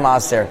still give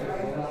maaser.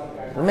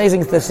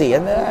 Amazing to see.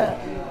 And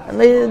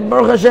they,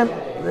 Baruch Hashem,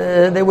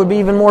 they would be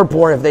even more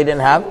poor if they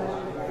didn't have.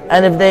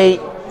 And if they,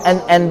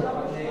 and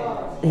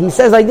he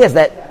says like this,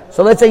 that,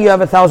 so let's say you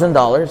have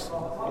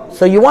 $1,000,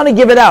 so you want to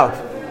give it out.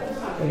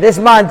 This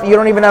month, you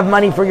don't even have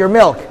money for your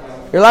milk.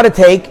 You're allowed to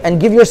take and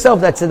give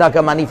yourself that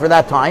tzedakah money for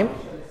that time.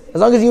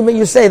 As long as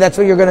you say that's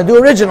what you're going to do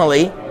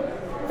originally,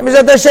 and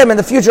Mizat Hashem, in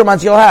the future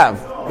months you'll have.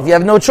 If you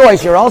have no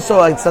choice, you're also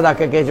a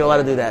tzedakah case, you're allowed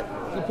to do that.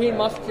 You're paying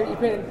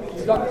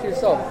tzedakah to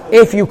yourself.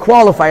 If you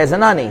qualify as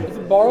an ani. Is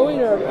it borrowing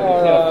or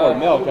For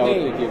milk, I would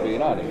think you'd be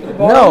an ani.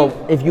 No,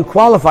 if you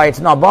qualify, it's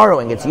not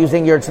borrowing. It's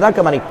using your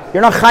tzedakah money.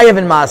 You're not chayav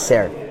in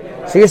maaser.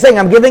 So you're saying,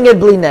 I'm giving it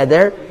bli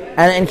neder,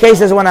 and in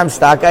cases when I'm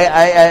stuck,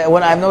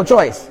 when I have no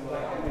choice.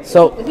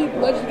 So, is he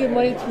pledged to give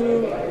money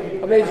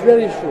to an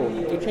Israeli shul?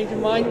 You change your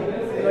mind,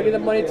 you give the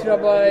money to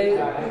Rabbi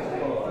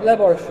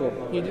Levar shul.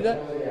 Can you do that?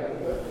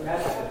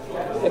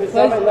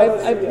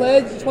 I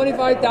pledged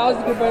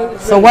 25,000 to give money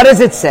to so what does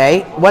it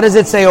say? What does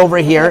it say over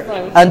here?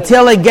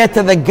 Until it get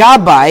to the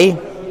gabbai.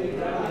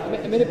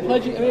 I made a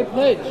pledge.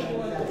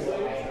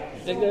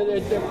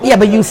 Yeah,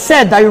 but you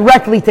said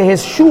directly to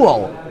his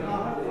shul.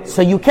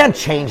 So you can't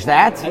change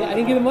that. I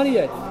didn't give him money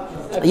yet.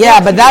 Yeah,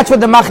 but that's what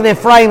the Machne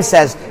Ephraim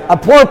says. A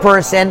poor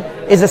person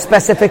is a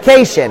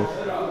specification.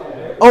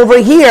 Over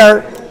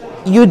here,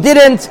 you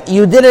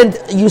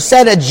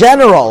said a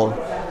general.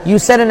 You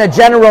said in a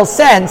general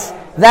sense,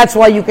 that's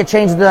why you could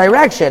change the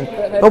direction.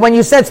 But when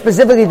you said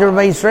specifically to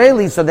Rabbi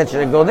Israeli, so that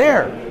should go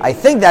there. I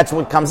think that's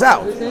what comes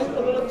out. It's a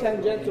little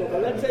tangential,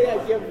 but let's say I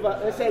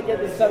get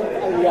the seventh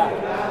aliyah,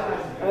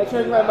 and I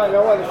change my mind.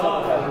 I want the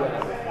seventh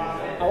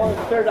aliyah. I want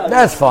the third aliyah.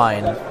 That's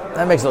fine.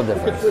 That makes no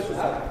difference.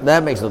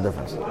 That makes no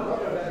difference.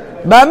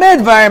 B'ameh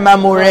dvarim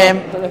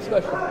amurim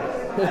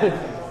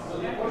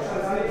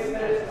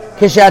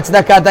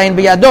kishe'atzdaka ta'in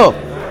biyado.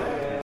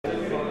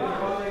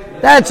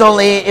 That's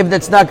only if the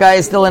tzedakah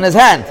is still in his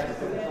hand.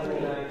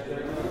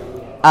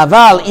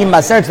 Aval im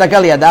maser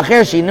tzedakah liyad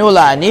acher shinu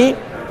la'ani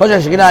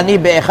kosher shekina ani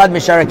be'echad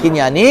mishar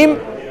kinyanim,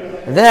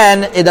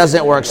 then it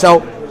doesn't work.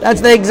 So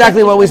that's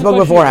exactly what we spoke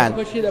beforehand.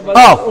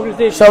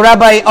 So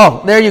Rabbi,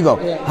 there you go.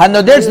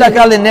 Hanoder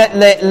tzedakah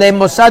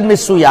le'mosad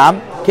misuyam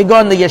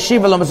kigon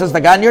leyeshiva le'mosad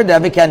tzedakah nirda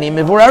v'kanim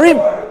mivurarim.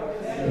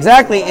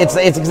 Exactly.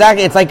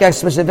 It's like a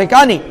specific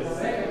ani,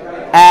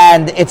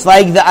 and it's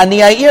like the ani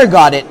Yair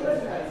got it.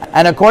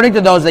 And according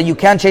to those that you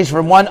can't change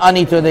from one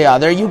ani to the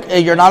other,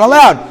 you're not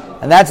allowed.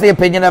 And that's the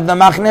opinion of the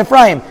Machne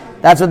Ephraim.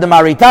 That's what the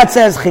Maritat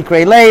says.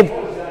 Chikrei Leib.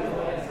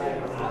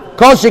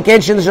 Kol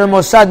sheken shel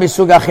mosad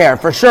misug acher.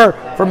 For sure,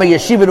 from a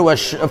yeshiva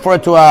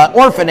to an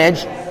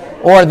orphanage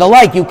or the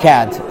like, you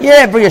can't.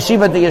 Yeah, for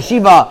yeshiva to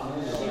yeshiva,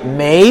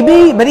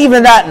 maybe, but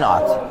even that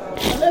not.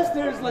 Unless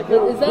there's like a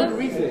good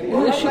reason.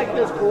 Unless like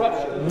there's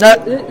corruption.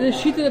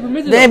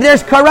 If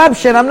there's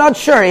corruption, I'm not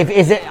sure.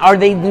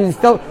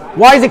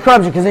 Why is it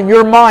corruption? Because in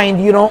your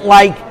mind you don't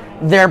like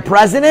their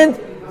president,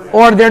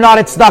 or they're not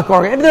at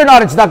Tzedaka. If they're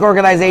not at Tzedaka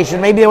organization,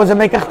 maybe it was a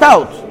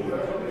mekachtaut.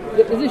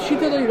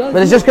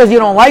 But it's just because you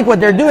don't like what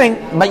they're doing,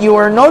 but you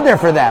were no there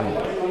for them.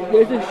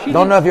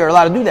 Don't know if you're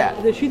allowed to do that.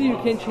 The shita you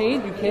can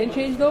change. You can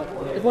change though.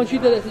 If one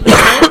shita that says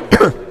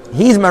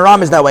he's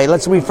Meram is that way.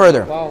 Let's read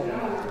further. wow.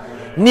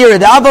 Near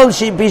the avol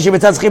she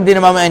b'tzad schim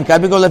dinim amen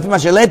kad because lefi ma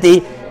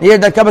sheleti near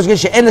the kabas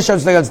she en leshanot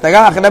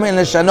tzedaka achadam en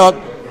leshanot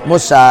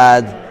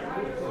musad.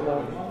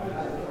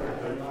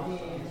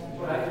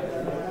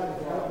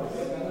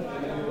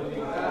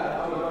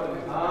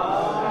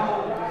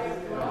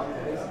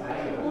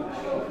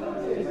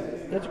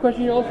 That's a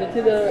question you also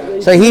to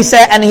the. So he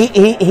said, and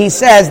he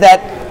says that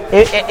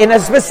in a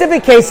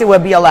specific case it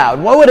would be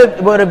allowed. What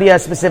would it be a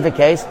specific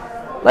case?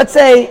 Let's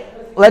say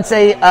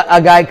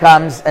a guy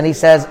comes and he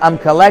says, I'm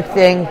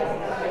collecting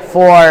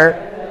for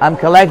an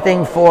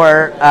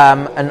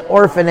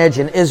orphanage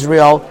in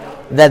Israel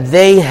that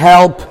they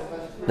help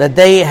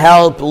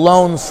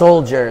lone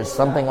soldiers,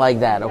 something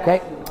like that.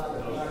 Okay,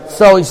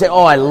 so you say,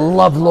 I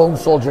love lone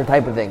soldier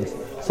type of things.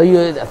 So you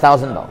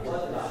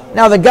 $1,000.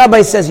 Now the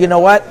gabbai says, you know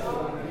what?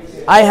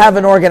 I have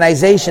an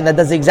organization that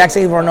does the exact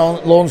same for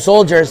lone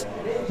soldiers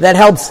that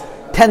helps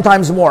 10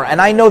 times more,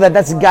 and I know that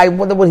that's the guy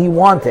what he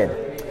wanted.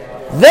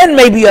 Then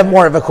maybe you have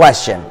more of a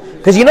question.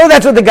 Because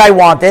that's what the guy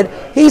wanted.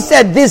 He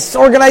said this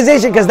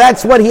organization because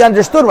that's what he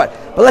understood.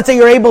 But let's say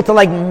you're able to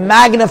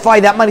magnify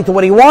that money to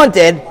what he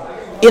wanted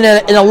in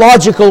a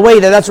logical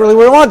way that's really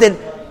what he wanted.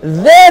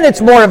 Then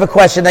it's more of a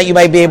question that you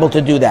might be able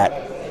to do that.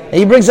 And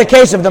he brings a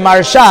case of the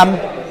Marsham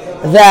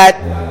that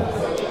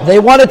they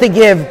wanted to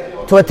give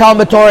to a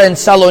Talmud Torah in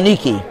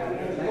Saloniki.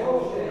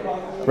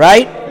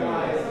 Right?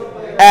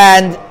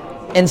 And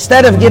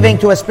instead of giving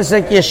to a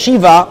specific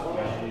yeshiva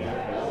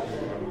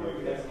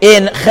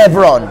in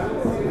Hebron,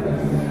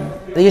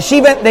 the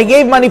yeshiva, they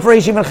gave money for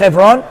yeshiva in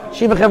Hebron.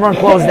 Yeshiva Hebron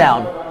closed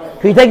down.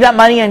 Can you take that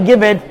money and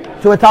give it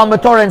to a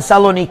Talmud Torah in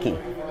Saloniki?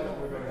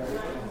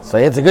 So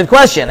it's a good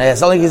question.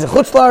 Saloniki is a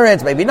chutz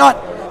la'aretz, maybe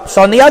not.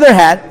 So on the other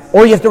hand,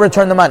 or you have to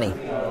return the money.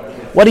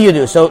 What do you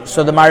do? So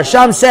the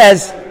Marsham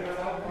says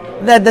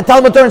that the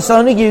Talmud Torah in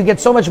Saloniki you get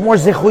so much more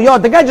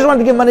zichuyot. The guy just wanted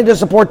to give money to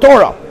support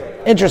Torah.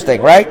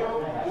 Interesting, right?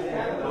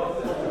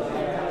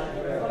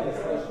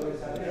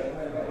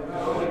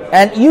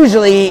 And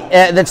usually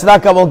the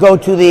tzedakah will go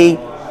to the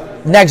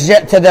next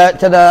to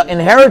the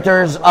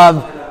inheritors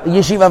of the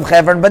yeshiva of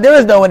Hebron, but there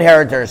is no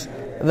inheritors.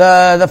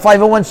 The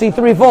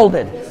 501c3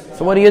 folded.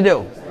 So what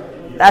do?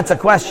 That's a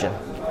question.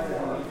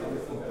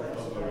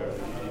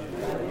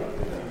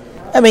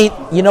 I mean,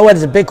 you know what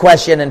is a big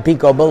question in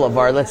Pico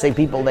Boulevard? Let's say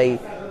people, they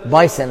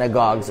buy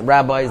synagogues,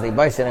 rabbis, they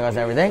buy synagogues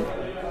and everything,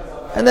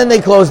 and then they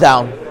close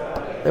down.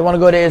 They want to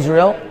go to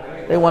Israel,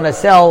 they want to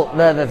sell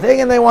the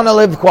thing, and they want to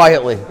live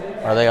quietly.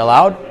 Are they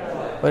allowed?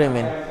 What do you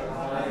mean?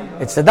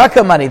 It's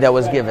tzedakah money that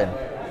was given.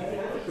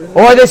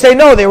 Or they say,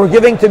 no, they were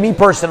giving to me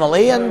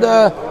personally, and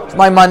it's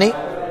my money.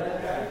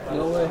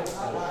 No way.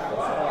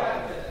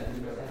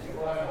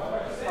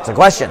 It's a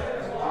question.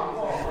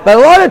 But a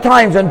lot of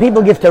times when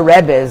people give to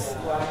Rebbes,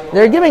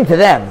 they're giving to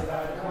them.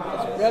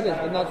 It's Rebbe,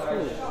 but not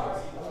school.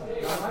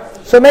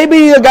 So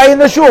maybe the guy in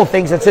the shul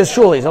thinks it's his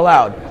shul, he's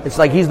allowed. It's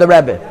like he's the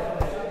Rebbe.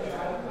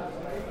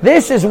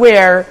 This is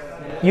where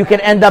you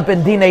can end up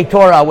in Dinei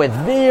Torah with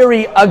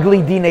very ugly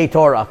Dinei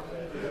Torah.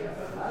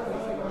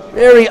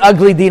 Very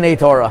ugly Dinei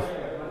Torah.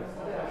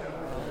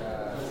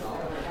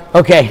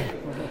 Okay.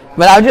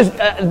 But I just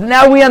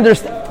now we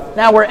understand.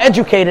 Now we're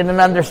educated in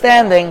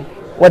understanding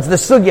what's the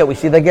sugya. We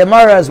see the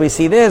Gemaras, we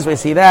see this, we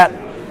see that.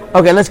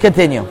 Okay, let's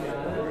continue.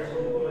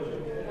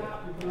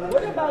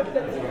 What about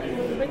that?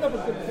 You bring up a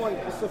good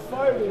point. The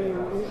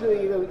Sephardim,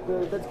 usually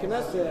the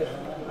Knesset,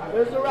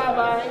 there's the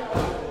rabbi.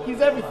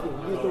 He's everything.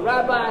 He's the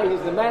rabbi.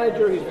 He's the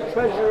manager. He's the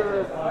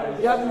treasurer.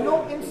 You have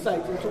no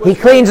insight into what He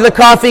cleans the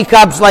coffee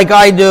cups like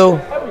I do.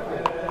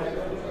 everything.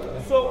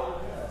 So,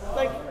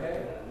 like,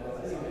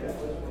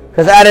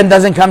 Because Adam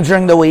doesn't come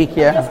during the week, I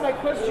yeah. guess my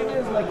question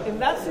is, like, in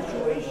that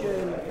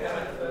situation,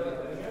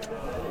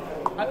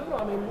 I don't know.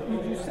 I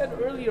mean, you said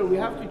earlier we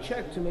have to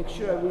check to make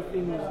sure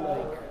everything is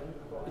like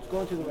it's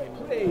going to the right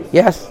place.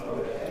 Yes.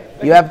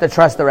 You have to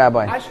trust the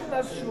rabbi.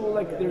 Ashkenaz shul,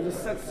 like, there's a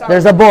set salary.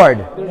 There's a board.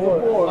 There's a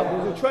board.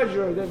 There's a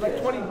treasurer. There's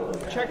like 20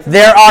 checks.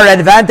 There are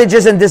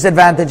advantages and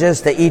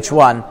disadvantages to each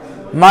one.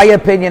 My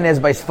opinion is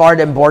by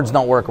Sephardim boards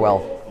don't work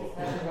well.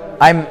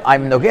 I'm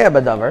nogea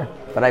b'davar,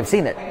 but I've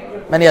seen it.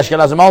 Many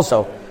Ashkenazim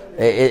also.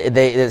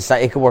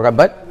 It could work out,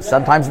 but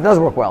sometimes it does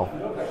work well.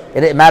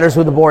 It matters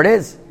who the board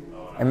is.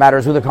 It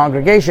matters who the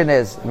congregation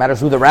is. It matters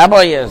who the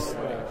rabbi is.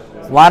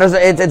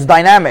 It's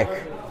dynamic.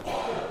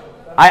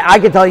 I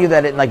can tell you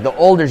that in like the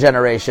older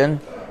generation,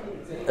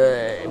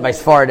 by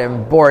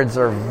Sephardim, boards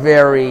are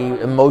very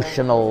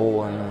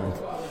emotional and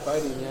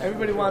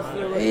Everybody wants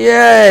to.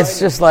 yeah, it's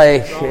just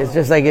like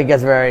it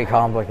gets very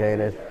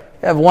complicated.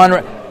 You have one,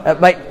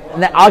 but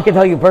I can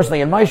tell you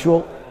personally, in my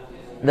shul,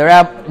 there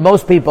are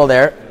most people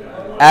there.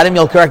 Adam,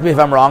 you'll correct me if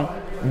I'm wrong.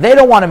 They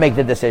don't want to make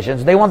the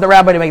decisions. They want the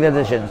rabbi to make the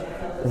decisions.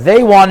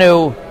 They want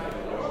to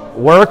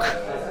work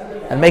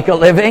and make a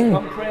living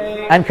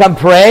and come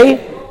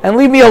pray and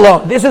leave me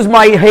alone. This is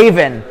my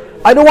haven.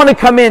 I don't want to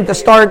come in to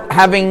start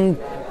having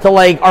to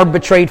like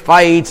arbitrate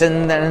fights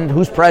and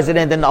who's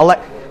president and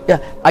elect. Yeah,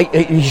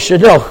 you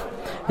should know.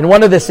 In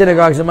one of the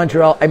synagogues in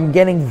Montreal, I'm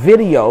getting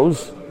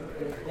videos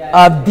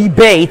of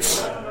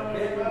debates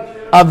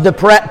of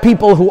the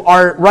people who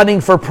are running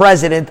for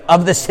president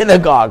of the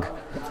synagogue,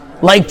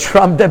 like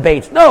Trump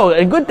debates. No,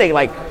 a good thing.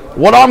 Like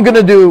what I'm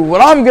gonna do.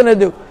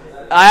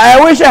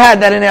 I wish I had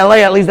that in LA.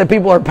 At least that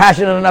people are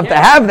passionate enough to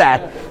have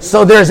that.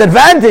 So there's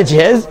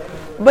advantages,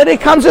 but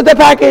it comes with the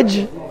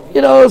package,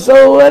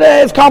 So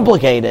it's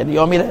complicated. You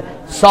want me to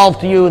solve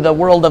to you the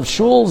world of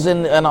shuls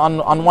and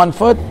on one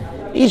foot?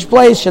 Each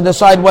place should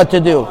decide what to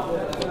do.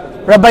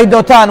 Rabbi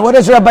Dotan, what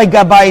does Rabbi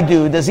Gabay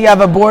do? Does he have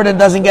a board and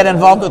doesn't get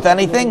involved with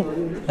anything?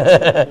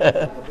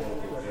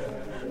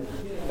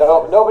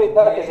 No, nobody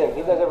touches him.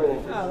 He does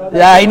everything.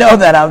 Yeah, I know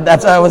that.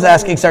 That's why I was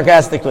asking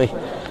sarcastically.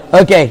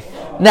 Okay,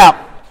 now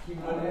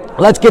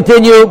let's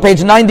continue.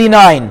 Page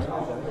 99.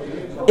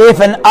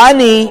 If an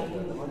ani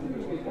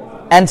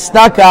and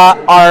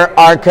tzedaka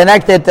are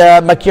connected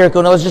to makir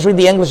kuna, let's just read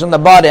the English on the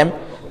bottom.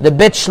 The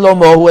Bit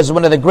Shlomo, who is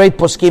one of the great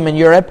poskim in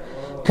Europe,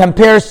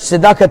 compares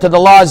tzedaka to the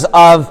laws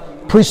of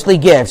priestly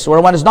gifts, where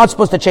one is not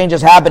supposed to change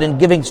his habit in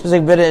giving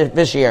specific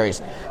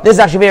beneficiaries. This is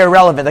actually very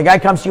relevant. The guy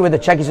comes to you with a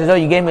check. He says, "Oh,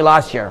 you gave me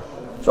last year.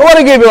 So what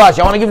I gave you last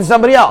year? I want to give it to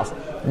somebody else."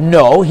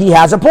 No, he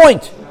has a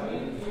point.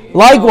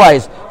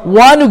 Likewise,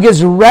 one who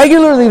gives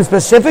regularly the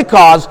specific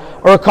cause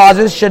or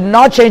causes should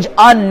not change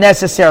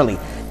unnecessarily.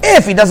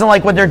 If he doesn't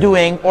like what they're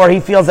doing, or he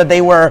feels that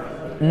they were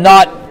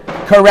not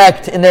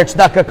correct in their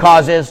tzedakah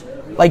causes,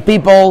 like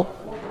people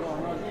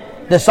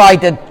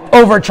decide to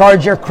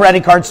overcharge your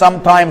credit card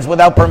sometimes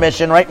without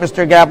permission, right,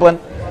 Mr. Gaplin?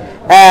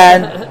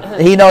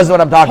 And he knows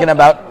what I'm talking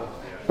about.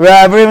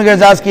 Rav Reuven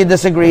Garzowski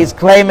disagrees,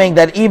 claiming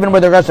that even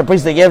with regards to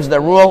priestly gifts, the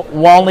rule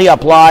only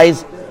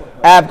applies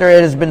after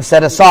it has been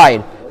set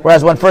aside.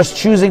 Whereas when first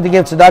choosing to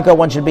give tzedakah,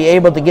 one should be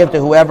able to give to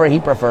whoever he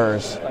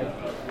prefers.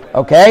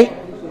 Okay?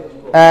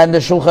 And the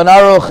Shulchan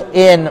Aruch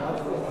in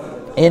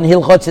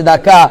Hilchot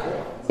Tzedakah,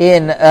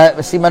 in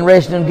Siman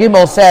Reish Nun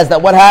Gimel, says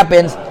that what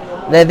happens,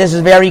 that this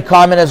is very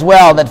common as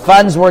well, that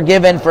funds were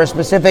given for a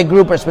specific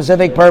group or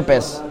specific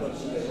purpose,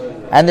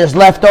 and there's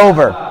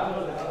leftover.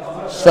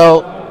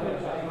 So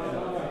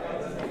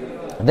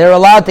they're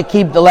allowed to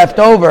keep the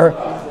leftover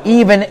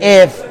even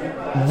if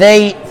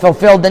they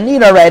fulfilled the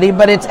need already,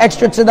 but it's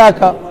extra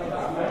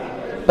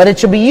tzedakah. But it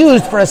should be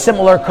used for a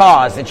similar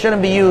cause. It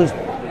shouldn't be used,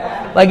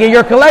 like if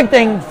you're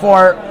collecting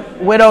for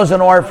widows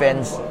and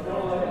orphans,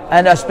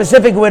 and a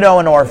specific widow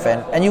and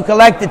orphan, and you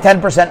collected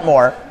 10%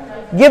 more,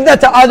 give that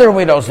to other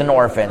widows and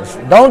orphans.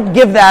 Don't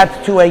give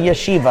that to a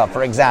yeshiva,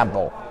 for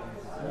example,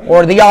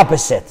 or the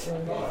opposite.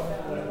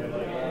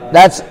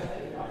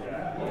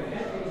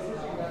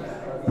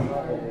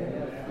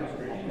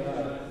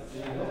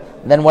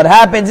 Then what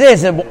happens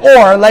is,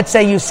 or let's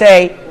say you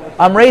say,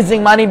 I'm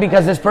raising money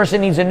because this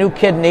person needs a new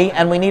kidney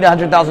and we need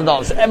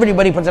 $100,000.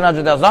 Everybody puts in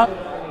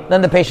 $100,000.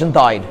 Then the patient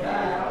died.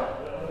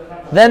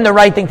 Then the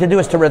right thing to do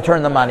is to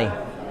return the money.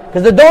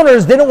 Because the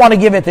donors didn't want to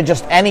give it to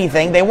just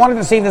anything. They wanted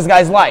to save this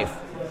guy's life.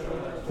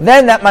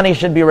 Then that money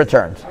should be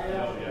returned.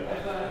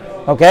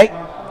 Okay?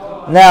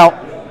 Now,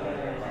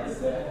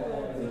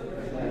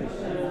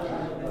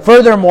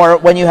 furthermore,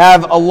 when you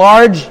have a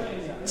large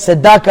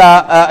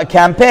tzedakah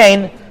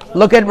campaign,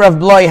 look at Rav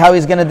Bloy, how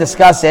he's going to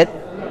discuss it.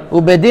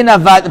 Ubedin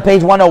Avat,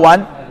 page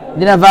 101.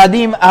 Let's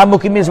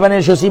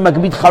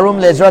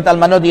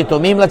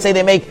say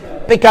they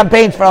make big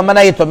campaigns for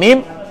Almanai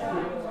Yatomim.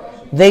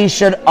 They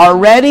should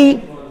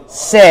already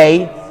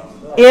say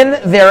in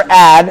their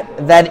ad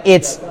that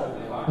it's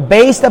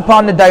based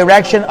upon the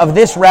direction of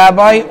this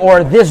rabbi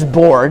or this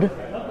board.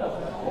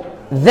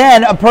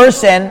 Then a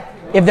person,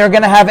 if they're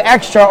going to have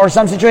extra or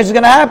some situation is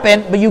going to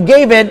happen, but you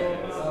gave it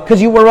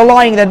because you were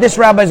relying that this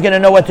rabbi is going to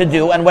know what to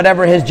do and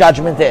whatever his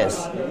judgment is.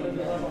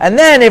 And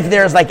then if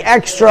there's like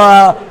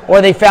extra,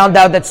 or they found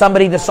out that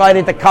somebody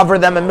decided to cover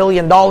them $1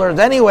 million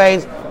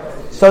anyways,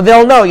 so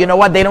they'll know, you know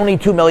what, they don't need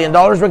 $2 million,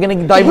 we're going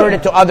to divert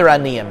it to other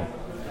aniyim.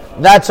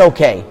 That's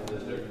okay.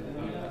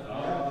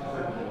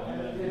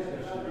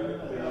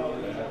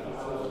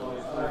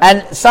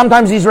 And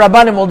sometimes these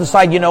rabbanim will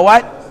decide, you know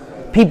what,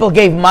 people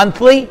gave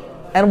monthly,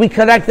 and we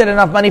collected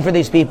enough money for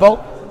these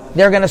people,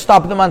 they're going to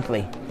stop the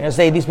monthly. They're going to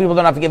say, these people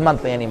don't have to give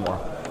monthly anymore.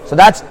 So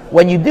that's,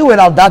 when you do it,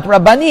 al dat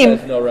rabbanim.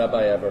 Says no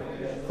rabbi ever.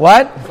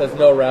 What? Says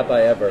no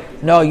rabbi ever.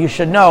 No, you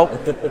should know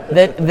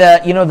that the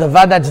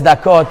Vadat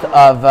Tzedakot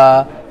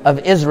of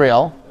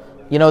Israel,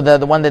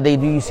 the one that they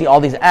do, you see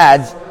all these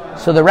ads.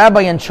 So the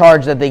rabbi in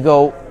charge that they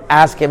go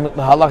ask him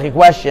halachic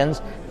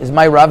questions is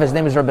my Rav. His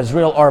name is Rabbi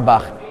Israel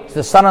Orbach. He's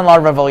the son-in-law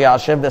of Rav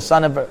Elyashiv, the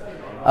son of Rosh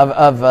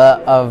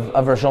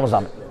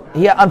Hashanah.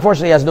 He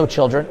unfortunately has no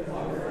children.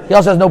 He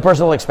also has no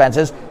personal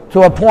expenses,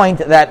 to a point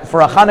that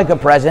for a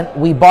Hanukkah present,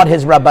 we bought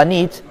his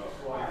Rabbanit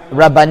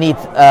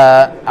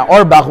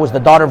Orbach, who was the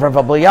daughter of Rav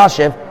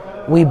Elyashiv.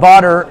 We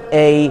bought her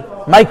a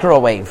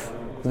microwave.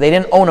 They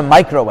didn't own a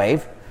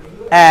microwave,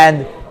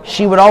 and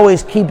she would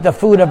always keep the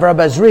food of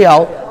Rabbi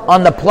Israel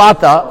on the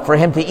plata for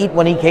him to eat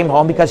when he came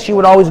home, because she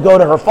would always go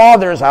to her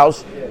father's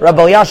house,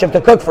 Rabbi Elyashiv,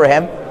 to cook for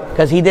him,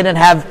 because he didn't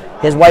have,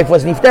 his wife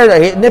was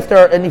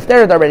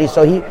niftered already,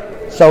 so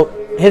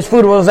his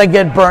food was like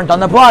get burnt on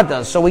the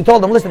plata. So we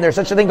told him, listen, there's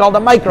such a thing called a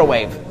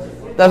microwave.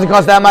 Doesn't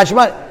cost that much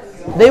money.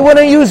 They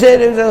wouldn't use it.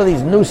 It was all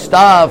these new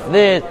stuff.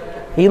 This.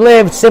 He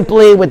lived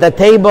simply with the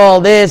table.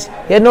 This.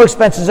 He had no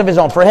expenses of his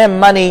own. For him,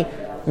 money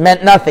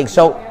meant nothing.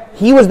 So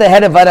he was the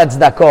head of Vadat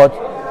Tzedakot.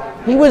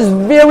 He was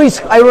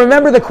I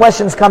remember the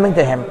questions coming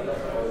to him,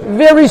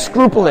 very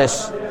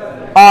scrupulous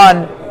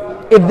on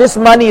if this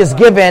money is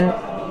given,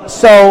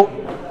 so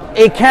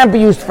it can't be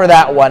used for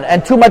that one.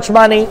 And too much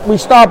money, we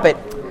stop it.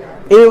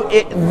 You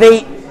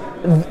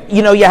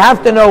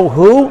have to know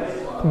who,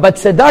 but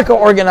Tzedaka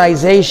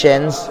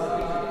organizations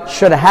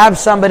should have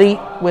somebody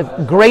with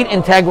great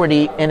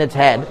integrity in its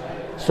head,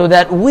 so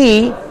that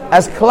we,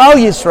 as Klal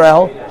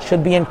Yisrael,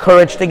 should be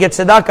encouraged to get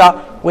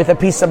tzedakah with a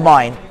peace of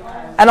mind.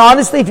 And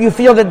honestly, if you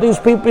feel that those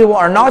people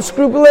are not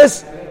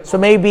scrupulous, so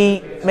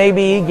maybe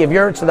give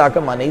your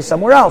tzedakah money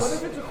somewhere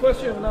else. If it's a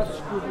question of not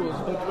scrupulous,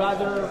 but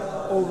rather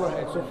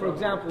overhead. So, for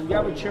example, you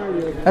have a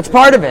charity. That's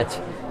part of it.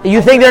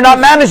 You think they're not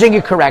managing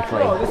it correctly.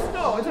 No,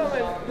 it's not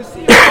like the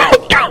CEO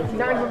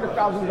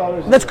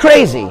 $900,000. That's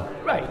crazy.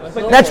 Right.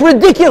 That's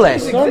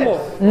ridiculous.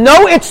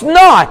 No, it's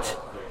not.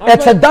 A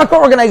tzedakah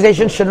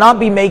organization should not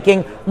be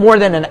making more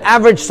than an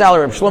average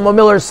salary. Shlomo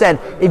Miller said,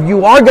 if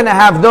you are going to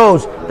have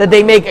those that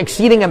they make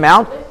exceeding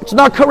amount, it's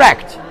not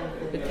correct.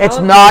 It's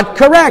not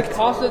correct. The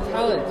cost of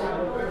talent.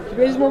 It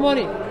raises more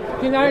money.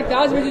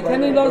 $900,000 raises $10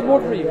 million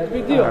more for you. It's a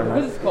big deal. What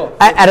is this called?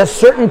 At a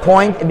certain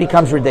point, it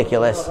becomes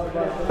ridiculous.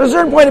 At a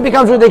certain point, it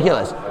becomes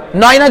ridiculous.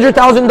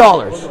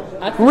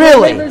 $900,000.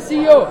 Really?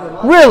 CEO.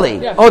 Really?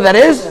 Yeah. Oh, that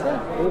is?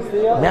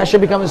 Maybe I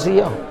should become a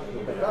CEO.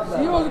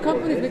 CEO of the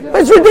company.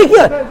 But it's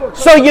ridiculous.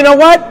 So you know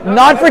what?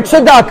 Not for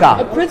tzedakah.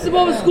 A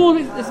principal of a school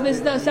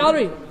is not a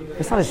salary.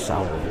 It's not a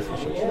salary.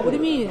 What do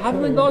you mean?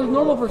 $500,000 is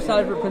normal for a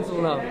salary for a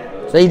principal now.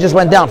 So he just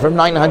went down from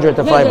 900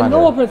 to 500.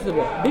 Normal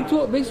principal. Big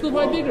school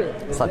might be bigger.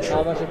 It's not true.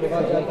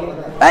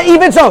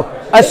 Even so,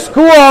 a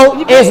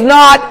school is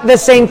not the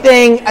same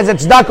thing as a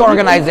tzedakah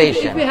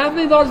organization. If you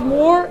pay $500,000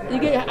 more, you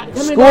get $10 million.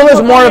 School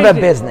is more of a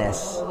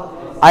business.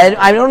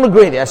 I don't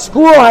agree with you. A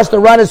school has to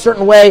run a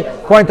certain way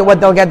according to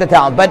what they'll get the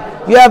talent. But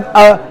you have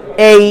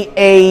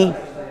a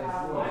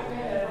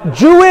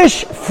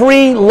Jewish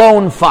free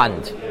loan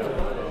fund.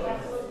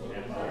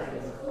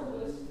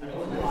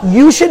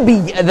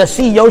 The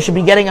CEO should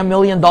be getting $1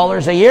 million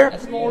a year.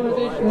 That's a small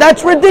organization.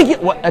 That's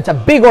ridiculous. Well, it's a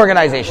big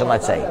organization,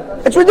 let's say.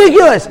 It's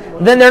ridiculous.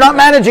 Then they're not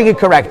managing it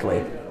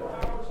correctly.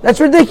 That's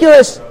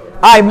ridiculous.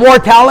 More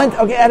talent.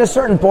 Okay, at a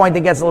certain point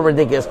it gets a little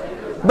ridiculous.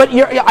 But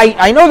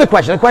I know the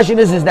question. The question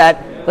is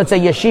that, let's say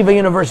Yeshiva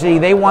University,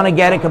 they want to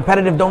get a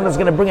competitive donor that's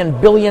going to bring in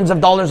billions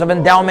of dollars of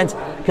endowments,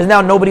 because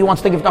now nobody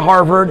wants to give to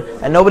Harvard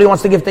and nobody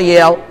wants to give to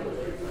Yale.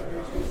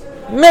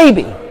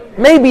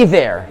 Maybe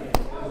there.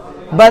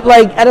 But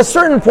at a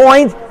certain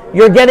point,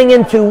 you're getting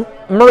into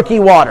murky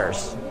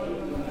waters.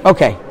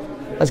 Okay,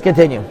 let's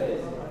continue.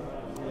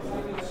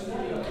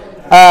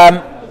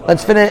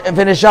 Let's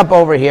finish up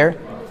over here.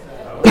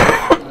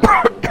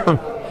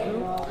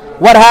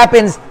 What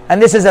happens,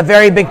 and this is a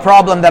very big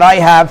problem that I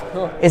have,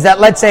 is that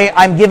let's say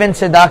I'm given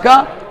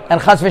tzedakah and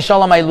chas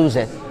v'shalom I lose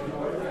it.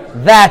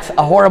 That's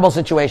a horrible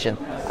situation.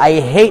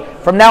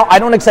 From now I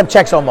don't accept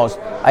checks almost.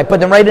 I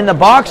put them right in the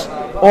box,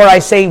 or I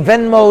say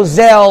Venmo,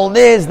 Zelle,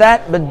 this,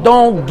 that, but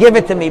don't give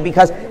it to me,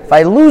 because if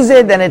I lose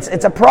it, then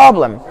it's a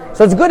problem.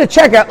 So it's good to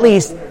check at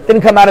least it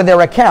didn't come out of their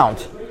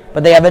account,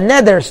 but they have a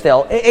neder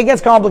still. It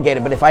gets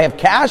complicated. But if I have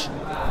cash,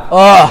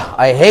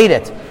 I hate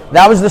it.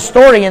 That was the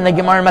story in the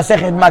Gemara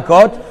Masechet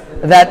Makot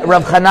that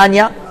Rav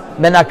Chananya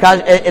ben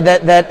Akash,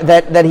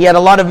 that he had a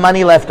lot of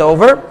money left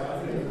over,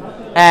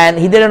 and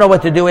he didn't know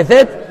what to do with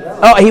it.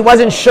 He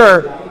wasn't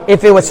sure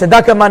if it was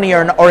tzedakah money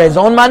or his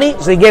own money,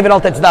 so he gave it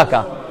all to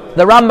tzedakah.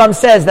 The Rambam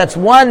says that's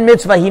one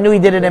mitzvah he knew he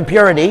did it in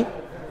purity,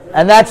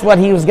 and that's what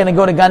he was going to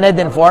go to Gan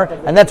Eden for,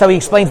 and that's how he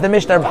explains the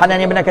Mishnah of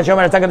Hananiah ben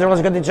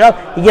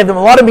Akash. He gave them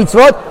a lot of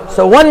mitzvot,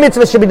 so one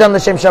mitzvah should be done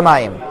l'shem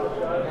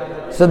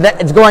shamayim. So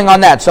that it's going on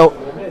that. So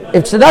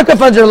if tzedakah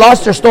funds are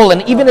lost or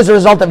stolen, even as a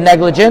result of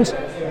negligence,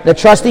 the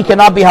trustee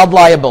cannot be held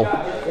liable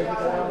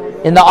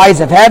in the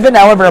eyes of heaven.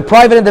 However, a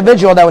private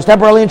individual that was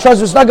temporarily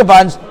entrusted with tzedakah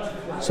funds,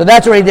 so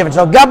that's already different.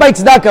 So Gabbai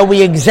tzedakah,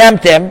 we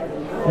exempt him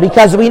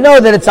because we know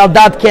that it's al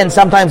dat kin.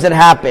 Sometimes it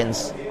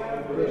happens.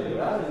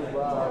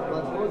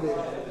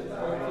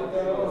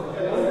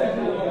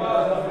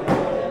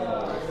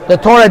 The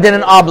Torah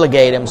didn't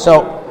obligate him,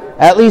 so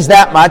at least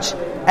that much.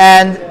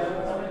 And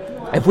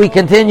if we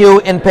continue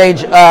in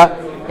page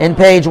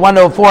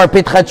 104,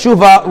 Pitchat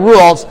Tshuva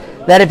rules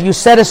that if you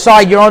set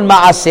aside your own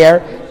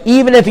ma'aser,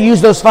 even if you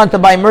use those funds to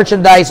buy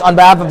merchandise on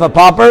behalf of a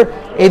pauper,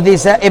 if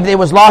it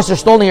was lost or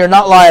stolen, you're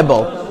not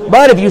liable.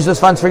 But if you use those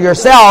funds for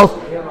yourself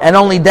and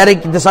only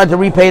decide to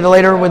repay it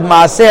later with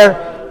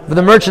ma'aser for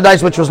the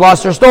merchandise which was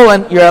lost or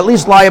stolen, you're at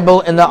least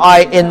liable in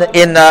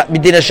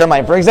Medina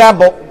Shamayim. For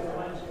example,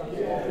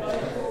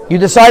 you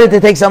decided to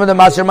take some of the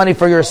ma'aser money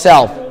for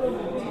yourself,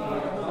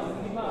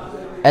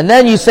 and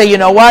then you say, you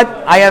know what,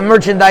 I have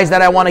merchandise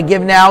that I want to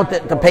give now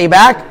to pay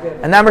back,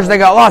 and that merchandise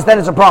got lost, then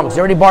it's a problem, because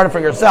you already bought it for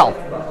yourself,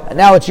 and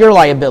now it's your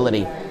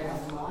liability.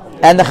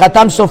 And the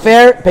Khatam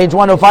Sofer, page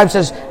 105,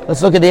 says,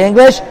 let's look at the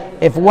English,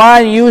 if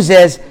one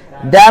uses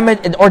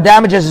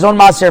damages his own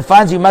maaser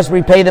funds, you must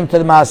repay them to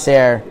the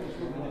maaser,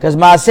 because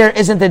maaser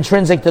isn't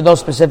intrinsic to those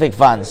specific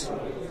funds.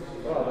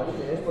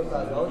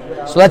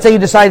 So let's say you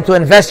decided to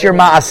invest your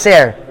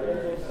maaser,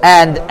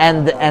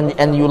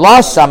 and you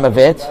lost some of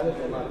it.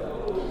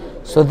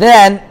 So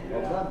then,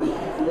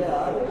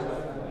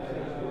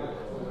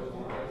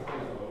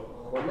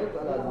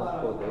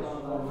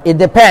 it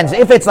depends.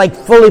 If it's like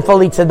fully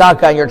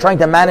tzedakah, and you're trying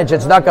to manage a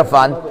tzedakah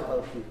fund,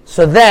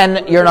 so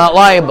then you're not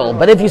liable.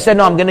 But if you said,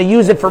 no, I'm going to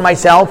use it for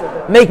myself,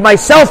 make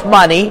myself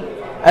money,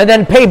 and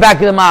then pay back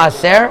the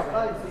maaser,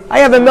 I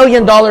have $1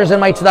 million in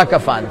my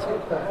tzedakah fund.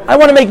 I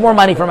want to make more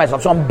money for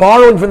myself, so I'm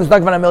borrowing from the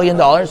tzedakah fund $1 million.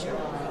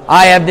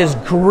 I have this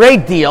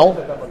great deal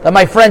that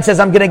my friend says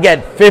I'm going to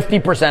get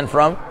 50%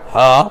 from.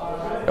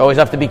 You always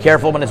have to be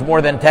careful when it's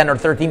more than 10 or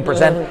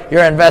 13%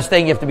 you're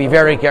investing. You have to be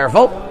very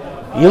careful.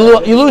 You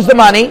lose the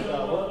money.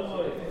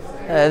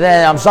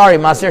 Then I'm sorry,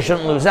 maaser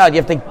shouldn't lose out.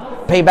 You have to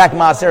pay back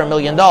maaser $1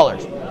 million.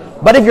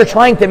 But if you're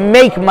trying to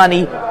make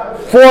money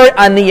for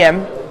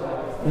aniyim,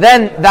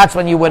 then that's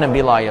when you wouldn't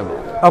be liable.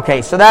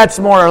 Okay, so that's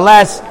more or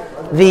less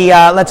the.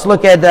 Let's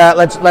look at.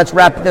 Let's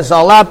wrap this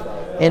all up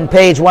in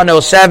page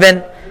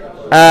 107.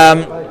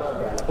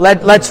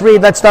 Let's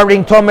read. Let's start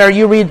reading. Tomer,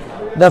 you read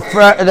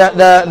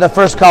the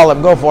first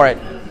column. Go for it.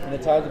 In the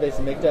time of the Beis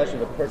Hamikdash,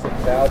 if a person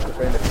vowed to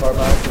bring the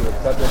korban, he was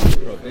subject to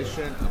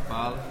prohibition of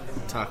Baal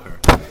Tacher.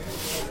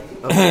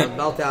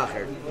 Baal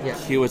Tacher. Yeah.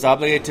 He was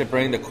obligated to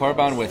bring the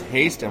korban with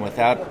haste and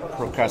without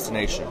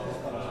procrastination.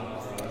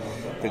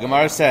 The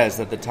Gemara says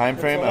that the time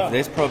frame of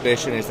this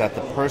prohibition is that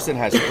the person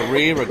has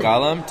 3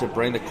 regalim to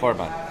bring the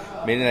korban,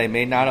 meaning they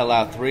may not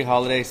allow 3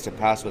 holidays to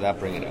pass without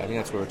bringing it. I think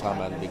that's what we were talking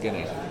about in the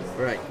beginning.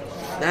 Right.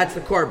 That's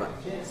the korban.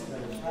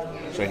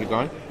 Should I keep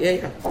going?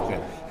 Yeah.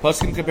 Okay.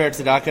 Poskim compared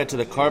tzedakah to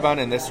the korban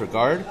in this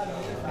regard,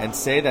 and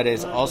say that it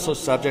is also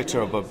subject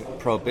to a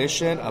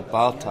prohibition of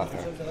Baal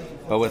Tacher,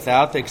 but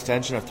without the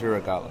extension of 3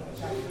 regalim.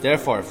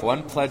 Therefore, if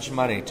one pledged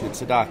money to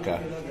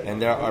tzedakah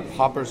and there are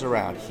paupers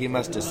around, he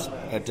must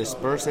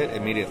disperse it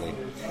immediately.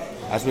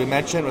 As we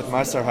mentioned with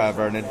Meiser,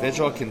 however, an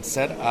individual can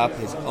set up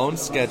his own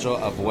schedule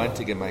of when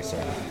to give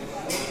Meiser.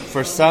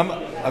 For some,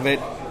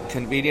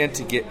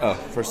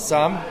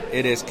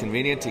 it is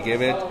convenient to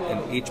give it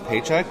in each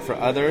paycheck. For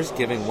others,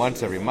 giving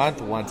once every month,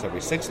 once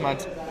every 6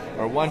 months,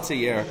 or once a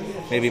year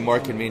may be more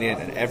convenient,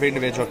 and every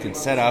individual can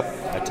set up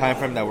a time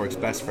frame that works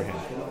best for him.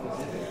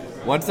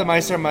 Once the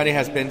Meiser money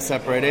has been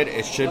separated,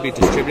 it should be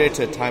distributed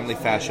to a timely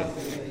fashion.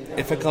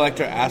 If a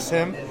collector asks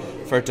him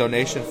for a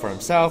donation for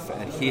himself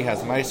and he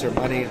has Meiser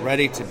money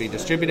ready to be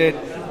distributed,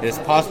 it is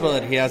possible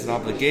that he has an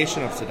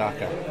obligation of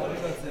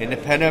tzedakah,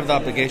 independent of the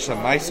obligation of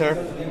Meiser,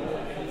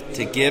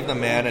 to give the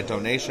man a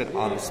donation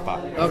on the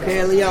spot. Okay,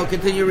 Eliyahu,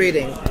 continue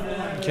reading.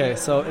 Okay,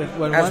 so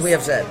As we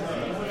have said.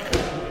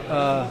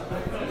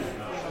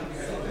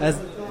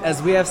 As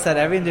we have said,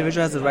 every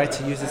individual has the right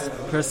to use his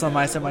personal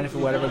Meiser money for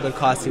whatever good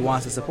cause he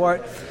wants to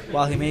support.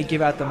 While he may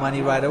give out the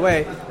money right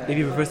away, if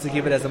he prefers to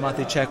give it as a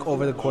monthly check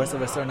over the course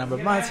of a certain number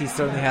of months, he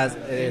certainly has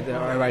a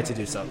right to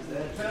do so.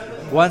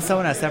 Once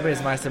someone has separated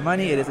his maaser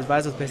money, it is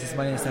advisable to place his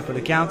money in a separate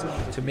account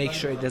to make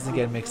sure it doesn't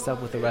get mixed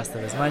up with the rest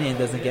of his money and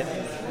doesn't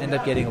end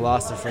up getting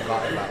lost or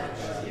forgotten about.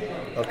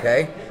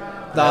 Okay.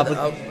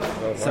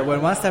 So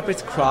when one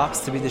separates crops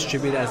to be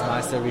distributed as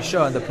maaser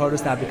rishon, the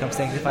produce now becomes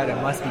sanctified and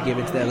must be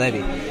given to the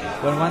Levi.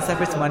 When one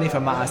separates money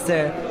from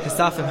maaser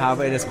hisafim,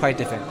 however, it is quite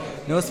different.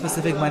 No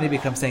specific money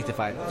becomes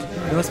sanctified.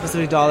 No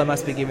specific dollar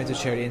must be given to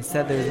charity.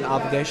 Instead, there is an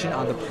obligation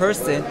on the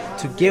person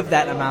to give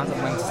that amount of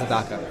money to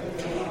tzedakah.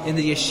 In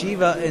the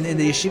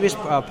yeshivish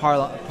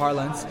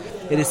parlance,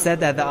 it is said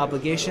that the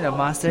obligation of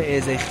maaser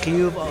is a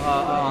chiyuv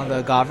on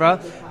the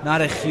gavra,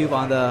 not a chiyuv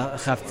on the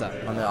chefza.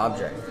 On the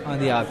object. On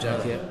the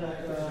object, yeah.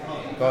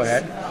 Go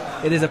ahead.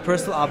 It is a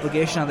personal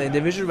obligation on the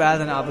individual rather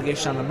than an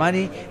obligation on the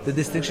money. The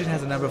distinction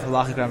has a number of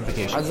halachic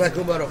ramifications.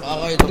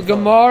 The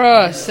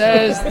Gemara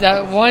says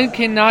that one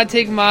cannot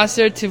take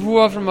maaser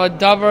tivua from a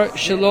davar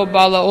shelo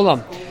bala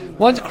olam.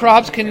 One's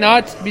crops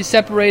cannot be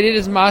separated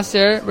as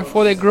maaser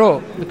before they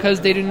grow because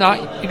they do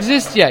not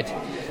exist yet.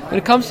 When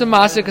it comes to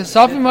maaser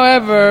kasafim,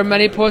 however,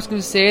 many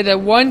poskim say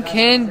that one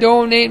can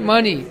donate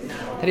money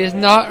that he has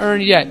not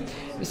earned yet.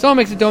 If someone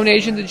makes a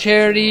donation to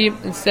charity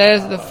and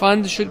says the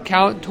funds should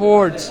count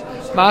towards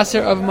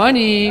maaser of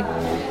money,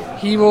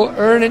 he will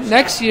earn it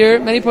next year.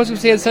 Many poskim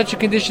say that such a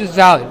condition is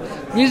valid.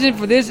 The reason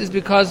for this is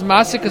because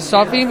maaser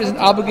kasafim is an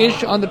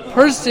obligation on the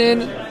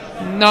person,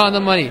 not on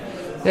the money.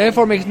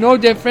 Therefore, it makes no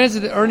difference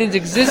if the earnings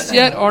exist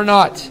yet or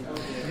not.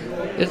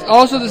 There's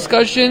also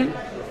discussion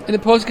in the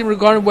poskim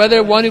regarding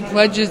whether one who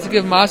pledges to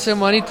give maaser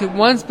money to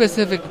one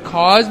specific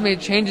cause may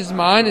change his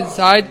mind and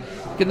decide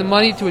to give the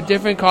money to a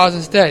different cause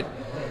instead.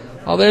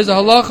 While there's a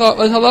halacha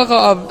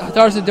of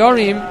hatar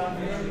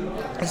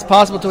nedarim, it's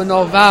possible to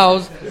annul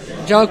vows.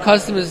 The general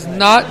custom is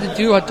not to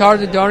do hatar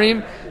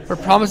nedarim for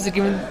promises to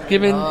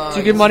give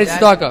money to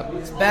tzedakah.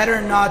 It's better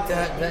not to.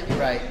 You're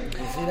right.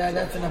 You see that?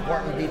 That's an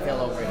important detail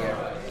over here.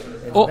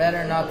 It's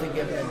better not to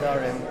give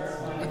nedarim.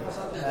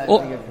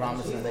 To give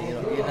promises that you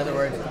know. In other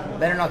words,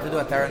 better not to do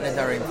hatar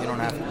nedarim if you don't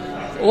have to.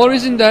 The only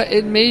reason that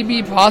it may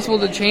be possible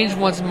to change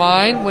one's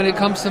mind when it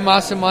comes to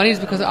maaser money is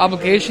because the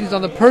obligation is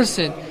on the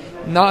person,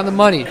 not on the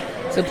money.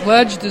 The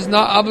pledge does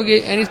not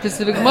obligate any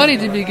specific money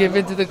to be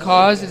given to the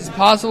cause. It is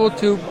possible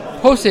to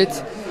post it.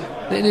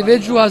 The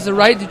individual has the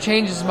right to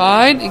change his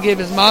mind and give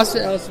his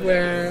maaser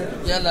elsewhere.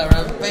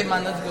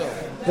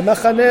 The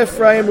Machane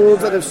Ephraim rules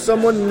that if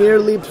someone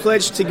merely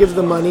pledged to give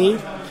the money,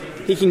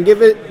 he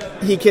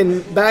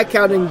can back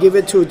out and give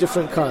it to a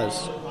different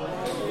cause.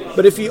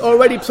 But if he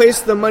already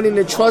placed the money in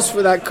a trust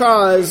for that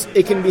cause,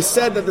 it can be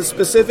said that the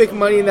specific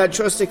money in that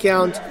trust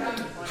account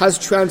has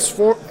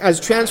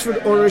transferred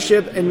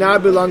ownership and now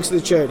belongs to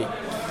the charity,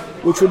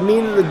 which would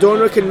mean that the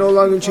donor can no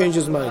longer change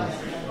his mind.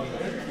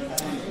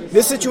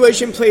 This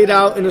situation played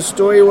out in a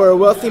story where a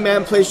wealthy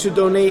man pledged to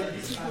donate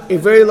a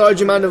very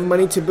large amount of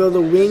money to build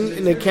a wing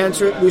in a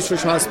cancer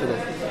research hospital.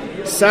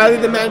 Sadly,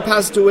 the man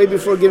passed away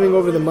before giving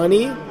over the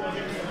money.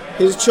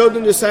 His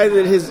children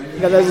decided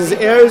that as his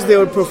heirs, they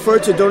would prefer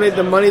to donate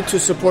the money to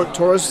support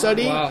Torah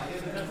study. Wow.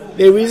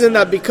 They reasoned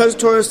that because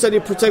Torah study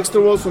protects the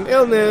world from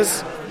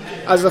illness,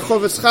 as the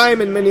Chofetz Chaim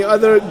and many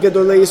other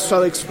Gedolei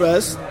Yisrael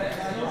expressed,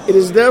 it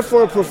is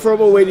therefore a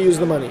preferable way to use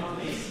the money.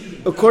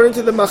 According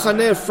to the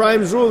Machane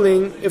Ephraim's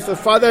ruling, if the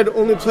father had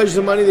only pledged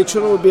the money, the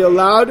children would be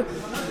allowed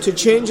to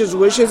change his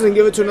wishes and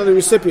give it to another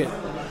recipient.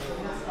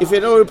 If he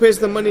had already placed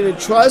the money in a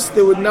trust,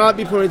 they would not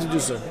be permitted to do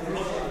so.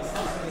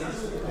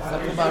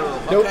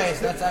 Okay,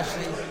 so that's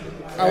actually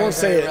I won't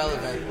say it.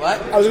 relevant.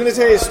 What? I was going to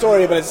tell you a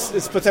story, but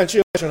it's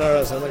potentially. I'm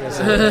not going to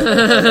say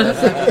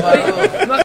it.